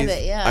couldn't breathe.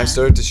 I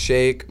started to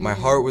shake. My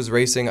heart was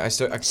racing.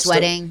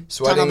 Sweating,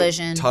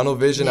 tunnel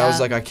vision. I was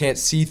like, I can't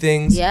see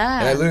things. Yeah.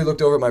 And I literally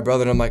looked over at my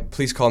brother and I'm like,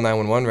 please call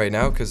 911 right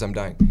now because I'm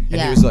dying. And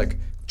he was like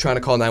trying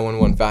to call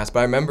 911 fast.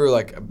 But I remember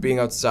like being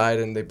outside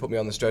and they put me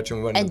on the stretcher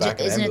and we went in the back of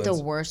the ambulance. Isn't it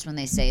the worst when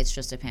they say it's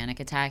just a panic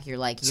attack? You're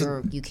like,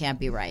 you can't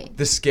be right.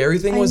 The scary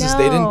thing was is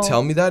they didn't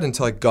tell me that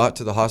until I got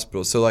to the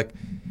hospital. So like.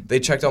 They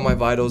checked all my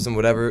vitals and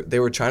whatever. They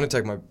were trying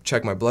to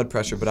check my blood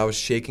pressure, but I was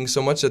shaking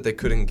so much that they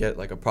couldn't get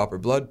like a proper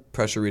blood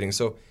pressure reading.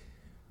 So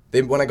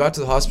when I got to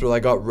the hospital, I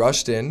got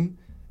rushed in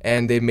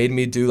and they made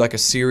me do like a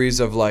series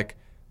of like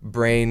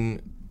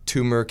brain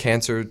tumor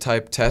cancer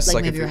type tests.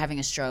 Like maybe you're having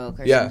a stroke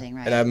or something,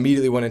 right? And I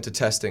immediately went into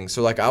testing.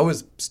 So like I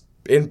was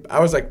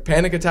like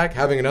panic attack,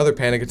 having another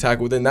panic attack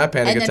within that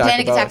panic attack. And then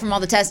panic attack from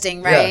all the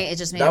testing, right? Yeah, It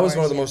just made that it was worse,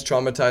 one of the most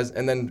traumatized.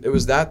 And then it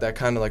was that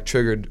kind of like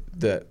triggered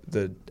the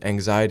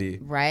anxiety.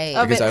 Right.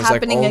 Because I was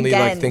like only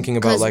like thinking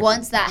about like. Because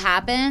once that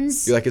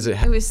happens. You're like, is it?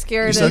 It was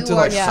scary. You start to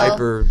like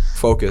hyper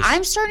focus.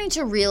 I'm starting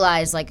to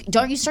realize, like,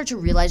 don't you start to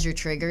realize your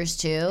triggers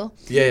too?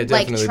 Yeah,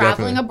 definitely. Like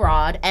traveling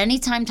abroad.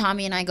 Anytime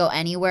Tommy and I go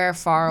anywhere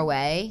far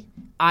away,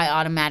 I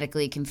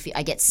automatically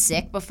I get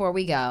sick before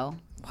we go.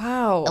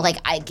 Wow. Like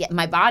I get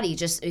my body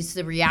just it's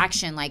the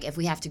reaction. Like if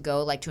we have to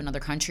go like to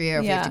another country or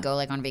if we have to go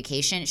like on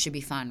vacation, it should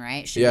be fun,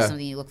 right? It should be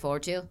something you look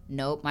forward to.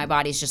 Nope, my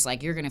body's just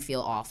like you're gonna feel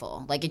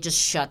awful. Like it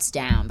just shuts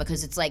down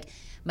because it's like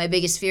my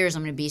biggest fear is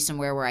I'm gonna be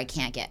somewhere where I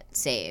can't get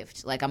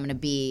saved. Like I'm gonna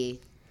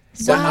be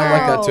somewhere.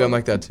 I'm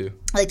like that too.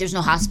 Like there's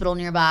no hospital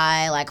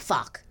nearby. Like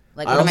fuck.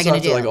 Like what am I gonna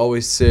do? I also have to like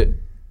always sit,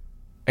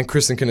 and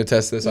Kristen can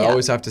attest this. I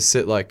always have to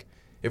sit like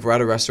if we're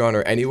at a restaurant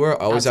or anywhere.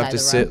 I always have to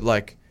sit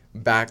like.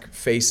 Back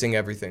facing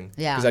everything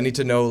because I need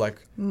to know like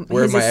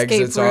where my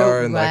exits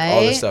are and like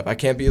all this stuff. I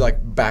can't be like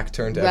back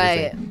turned to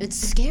everything. It's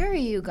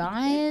scary, you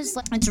guys.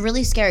 Like, it's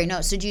really scary.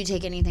 No, so do you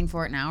take anything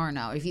for it now or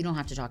no? If you don't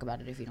have to talk about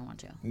it if you don't want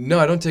to. No,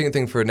 I don't take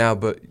anything for it now,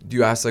 but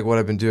you asked like what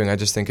I've been doing. I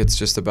just think it's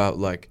just about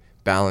like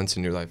balance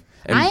in your life.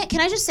 And can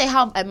I just say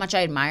how much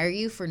I admire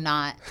you for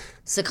not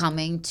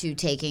succumbing to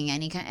taking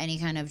any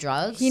kind of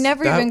drugs? He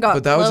never even got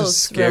But that close, was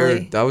just scary.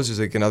 really. That was just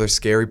like another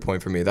scary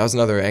point for me. That was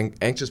another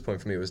anxious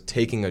point for me. It was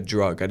taking a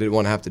drug. I didn't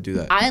want to have to do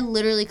that. I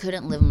literally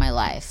couldn't live my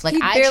life. Like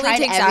He I barely tried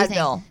takes everything.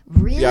 Advil.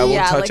 Really? Yeah, I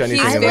won't touch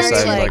anything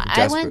unless I'm like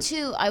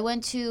desperate. I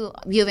went to.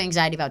 You have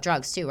anxiety about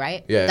drugs too,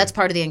 right? Yeah. That's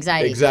part of the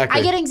anxiety. Exactly.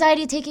 I get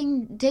anxiety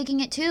taking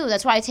it too.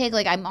 That's why I take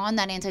I'm on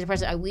that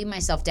antidepressant. I wean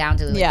myself down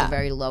to the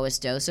very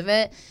lowest dose of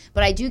it.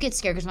 But I do get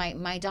scared because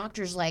my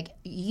doctor's like,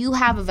 you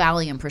have a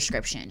Valium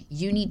prescription.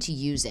 You need to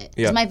use it.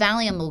 Because my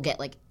Valium will get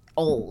like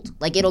old.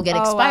 Like it'll get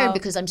expired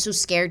because I'm so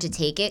scared to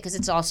take it because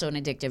it's also an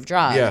addictive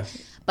drug. Yeah.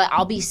 But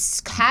I'll be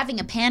having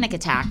a panic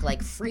attack,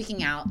 like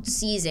freaking out,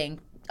 seizing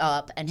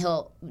up, and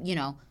he'll,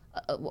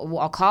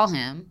 I'll call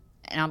him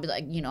and I'll be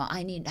like,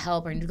 I need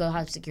help or I need to go to the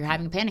hospital. You're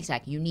having a panic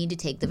attack. You need to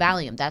take the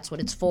Valium. That's what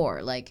it's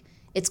for. Like,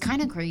 it's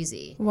kind of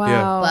crazy. Wow.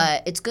 Yeah.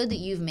 But it's good that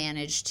you've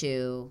managed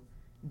to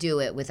do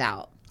it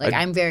without. Like,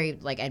 I'm very,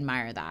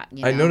 admire that.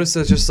 I noticed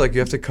that just, you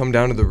have to come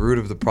down to the root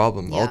of the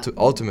problem,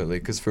 ultimately.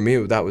 Because for me,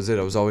 that was it.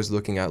 I was always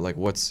looking at,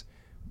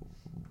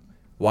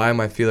 why am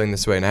I feeling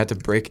this way? And I had to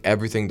break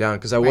everything down.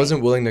 Because I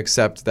wasn't willing to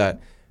accept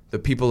that the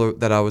people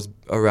that I was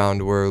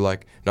around were,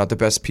 not the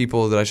best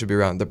people that I should be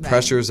around. The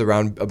pressures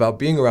about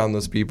being around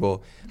those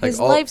people. His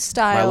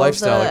lifestyle. My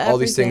lifestyle, all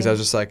these things. everything. I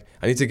was just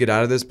I need to get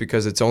out of this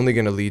because it's only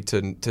going to lead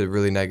to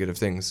really negative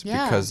things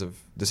because of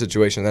the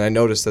situation. And I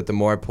noticed that the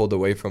more I pulled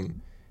away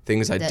from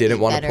things I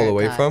didn't want to pull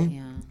away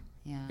from.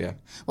 Yeah.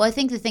 Well, I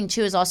think the thing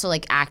too is also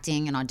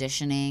acting and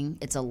auditioning.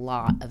 It's a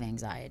lot of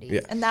anxiety. Yeah.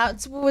 And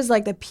that's what was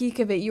the peak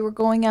of it. You were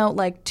going out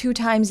 2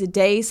 times a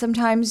day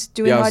sometimes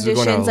doing I was going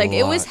out auditions. a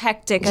It lot. was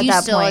hectic Do at you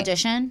that still point.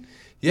 audition?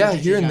 Yeah,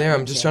 here and there.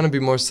 I'm just trying to be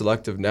more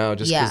selective now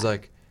just because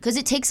because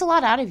it takes a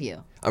lot out of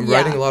you. I'm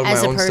writing a lot of my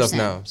As a own stuff person.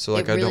 now. So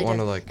It I really don't want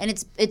does. to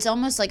And it's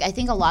almost I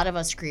think a lot of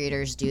us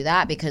creators do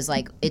that because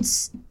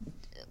it's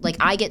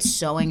I get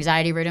so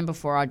anxiety ridden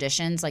before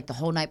auditions. The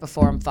whole night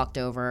before I'm fucked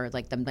over.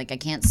 I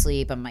can't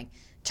sleep. I'm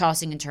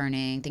tossing and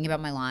turning, thinking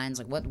about my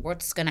lines.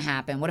 What's gonna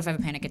happen? What if I have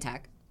a panic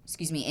attack?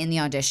 Excuse me, in the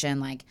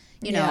audition. I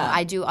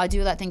do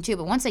that thing too.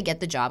 But once I get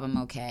the job, I'm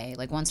okay.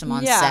 Once I'm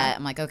on set,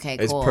 I'm okay,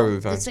 cool. It's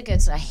perfectly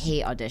fine. I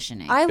hate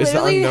auditioning. I It's the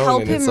literally unknown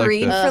help and him it's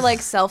read the-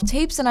 for self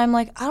tapes, and I'm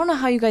I don't know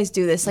how you guys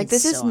do this.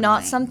 This is so not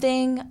annoying.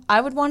 something I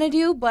would want to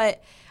do,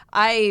 but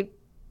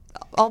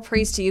all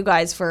praise to you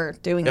guys for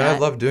doing Yeah, that. I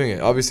love doing it.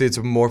 Obviously, it's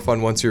more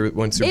fun once you're It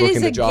booking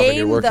is the a job game, and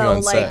you're working though.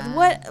 on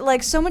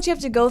set. So much you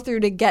have to go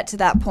through to get to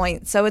that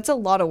point. So it's a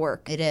lot of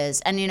work. It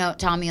is. And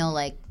Tommy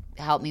will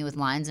help me with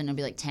lines and it'll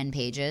be 10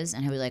 pages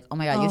and he'll be like, oh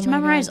my God, you have to my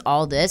memorize God.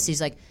 all this?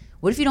 He's like,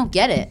 what if you don't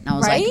get it? And I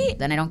was Right? like,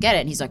 then I don't get it.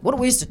 And he's like, what a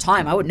waste of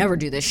time. I would never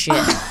do this shit.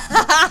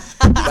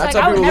 That's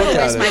I how would people never look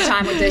at waste it. my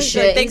time with this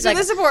shit. Thanks for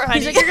the support, honey.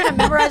 He's like, you're going to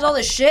memorize all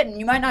this shit and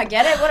you might not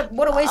get it?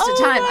 What a waste of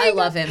time. I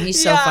love him.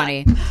 He's so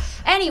funny.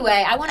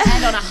 Anyway, I want to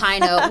end on a high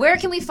note. Where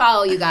can we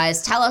follow you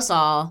guys? Tell us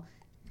all.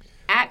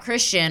 At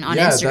Christian on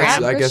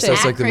Instagram. I guess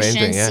that's like the main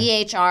Christian, thing. Yeah.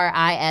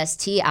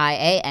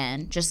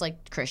 Christian, just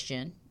like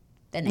Christian.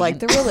 The name. Like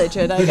the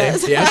religion, I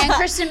guess. And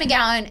Kristen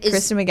McGowan is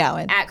Kristen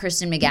McGowan. at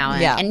Kristen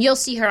McGowan. Yeah. And you'll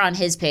see her on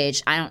his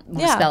page. I don't want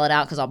to spell it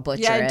out because I'll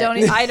butcher Yeah, it. I don't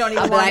even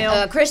I'll be want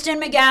like, to. Kristen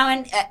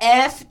McGowan,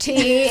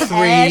 FT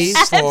 3,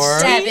 4.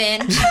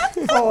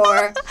 7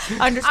 4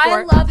 Underscore.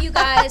 I love you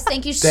guys.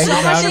 Thank you so Thank you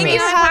for much for having being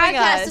on us. our Having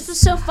podcast. us. This was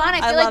so fun. I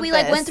feel like love we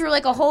this. went through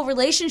like a whole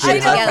relationship I know,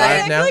 together.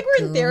 right? I feel like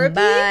we're in therapy.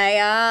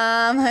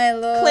 Bye, my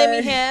lord.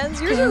 Clammy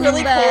hands. Yours are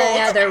really cool.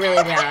 Yeah, they're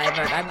really bad.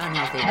 I'm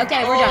unhealthy.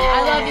 Okay, we're done.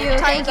 I love you.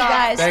 Thank you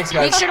guys. Thanks,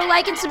 guys. Make sure to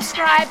like and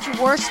subscribe to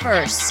Worst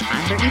First.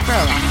 I'm Brittany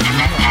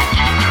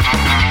Furlong.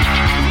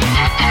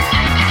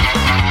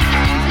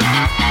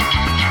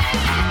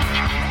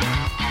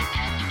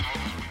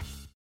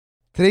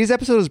 Today's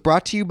episode is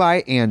brought to you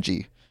by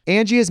Angie.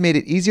 Angie has made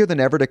it easier than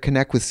ever to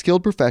connect with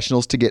skilled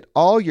professionals to get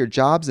all your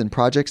jobs and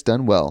projects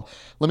done well.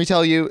 Let me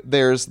tell you,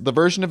 there's the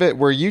version of it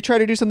where you try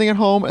to do something at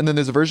home, and then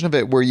there's a version of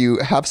it where you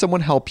have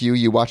someone help you,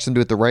 you watch them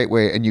do it the right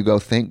way, and you go,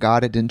 thank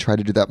God I didn't try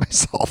to do that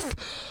myself.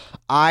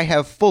 I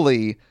have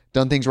fully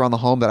done things around the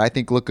home that I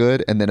think look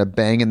good, and then a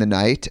bang in the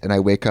night, and I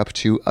wake up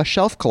to a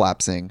shelf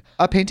collapsing,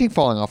 a painting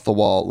falling off the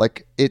wall.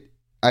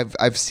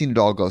 I've seen it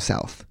all go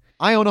south.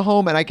 I own a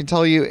home, and I can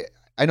tell you,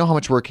 I know how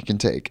much work it can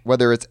take.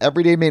 Whether it's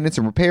everyday maintenance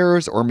and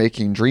repairs or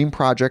making dream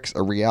projects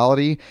a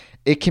reality,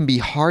 it can be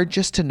hard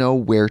just to know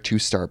where to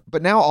start.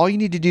 But now all you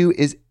need to do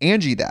is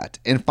Angie that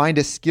and find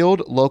a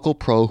skilled local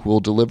pro who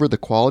will deliver the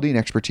quality and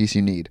expertise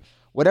you need.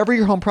 Whatever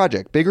your home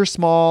project, big or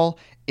small,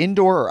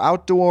 indoor or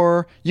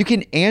outdoor, you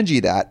can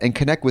Angie that and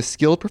connect with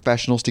skilled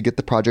professionals to get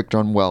the project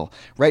done well.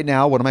 Right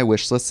now, one of my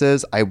wish lists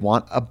is I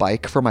want a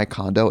bike for my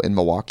condo in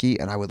Milwaukee,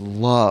 and I would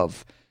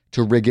love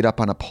to rig it up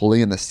on a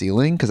pulley in the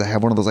ceiling because I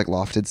have one of those like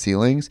lofted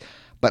ceilings,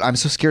 but I'm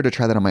so scared to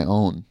try that on my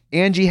own.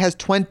 Angie has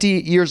 20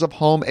 years of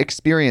home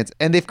experience,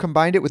 and they've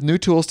combined it with new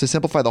tools to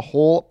simplify the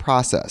whole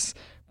process.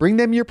 Bring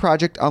them your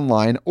project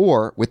online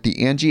or with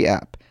the Angie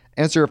app.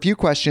 Answer a few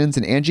questions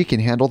and Angie can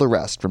handle the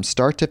rest from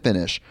start to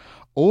finish,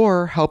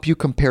 or help you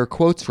compare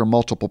quotes from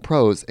multiple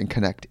pros and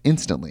connect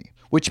instantly,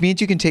 which means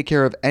you can take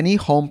care of any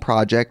home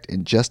project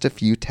in just a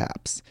few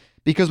taps.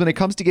 Because when it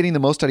comes to getting the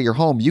most out of your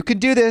home, you can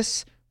do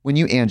this when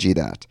you Angie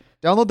that.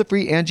 Download the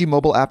free Angie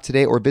mobile app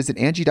today or visit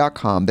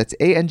Angie.com. That's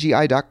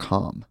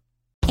ANGI.com.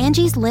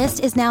 Angie's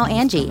List is now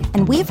Angie,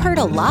 and we've heard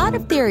a lot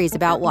of theories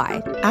about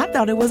why. I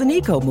thought it was an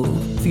eco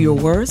move. Fewer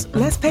words,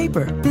 less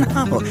paper.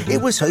 No,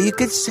 it was so you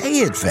could say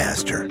it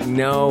faster.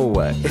 No,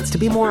 it's to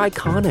be more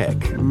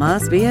iconic.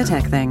 Must be a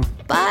tech thing.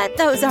 But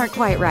those aren't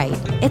quite right.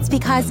 It's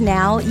because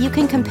now you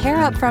can compare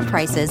upfront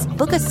prices,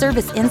 book a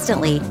service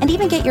instantly, and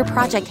even get your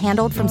project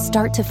handled from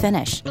start to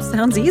finish.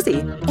 Sounds easy.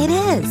 It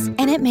is,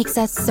 and it makes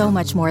us so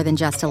much more than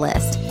just a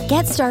list.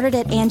 Get started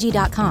at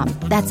Angie.com.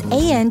 That's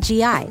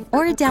ANGI,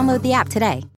 or download the app today.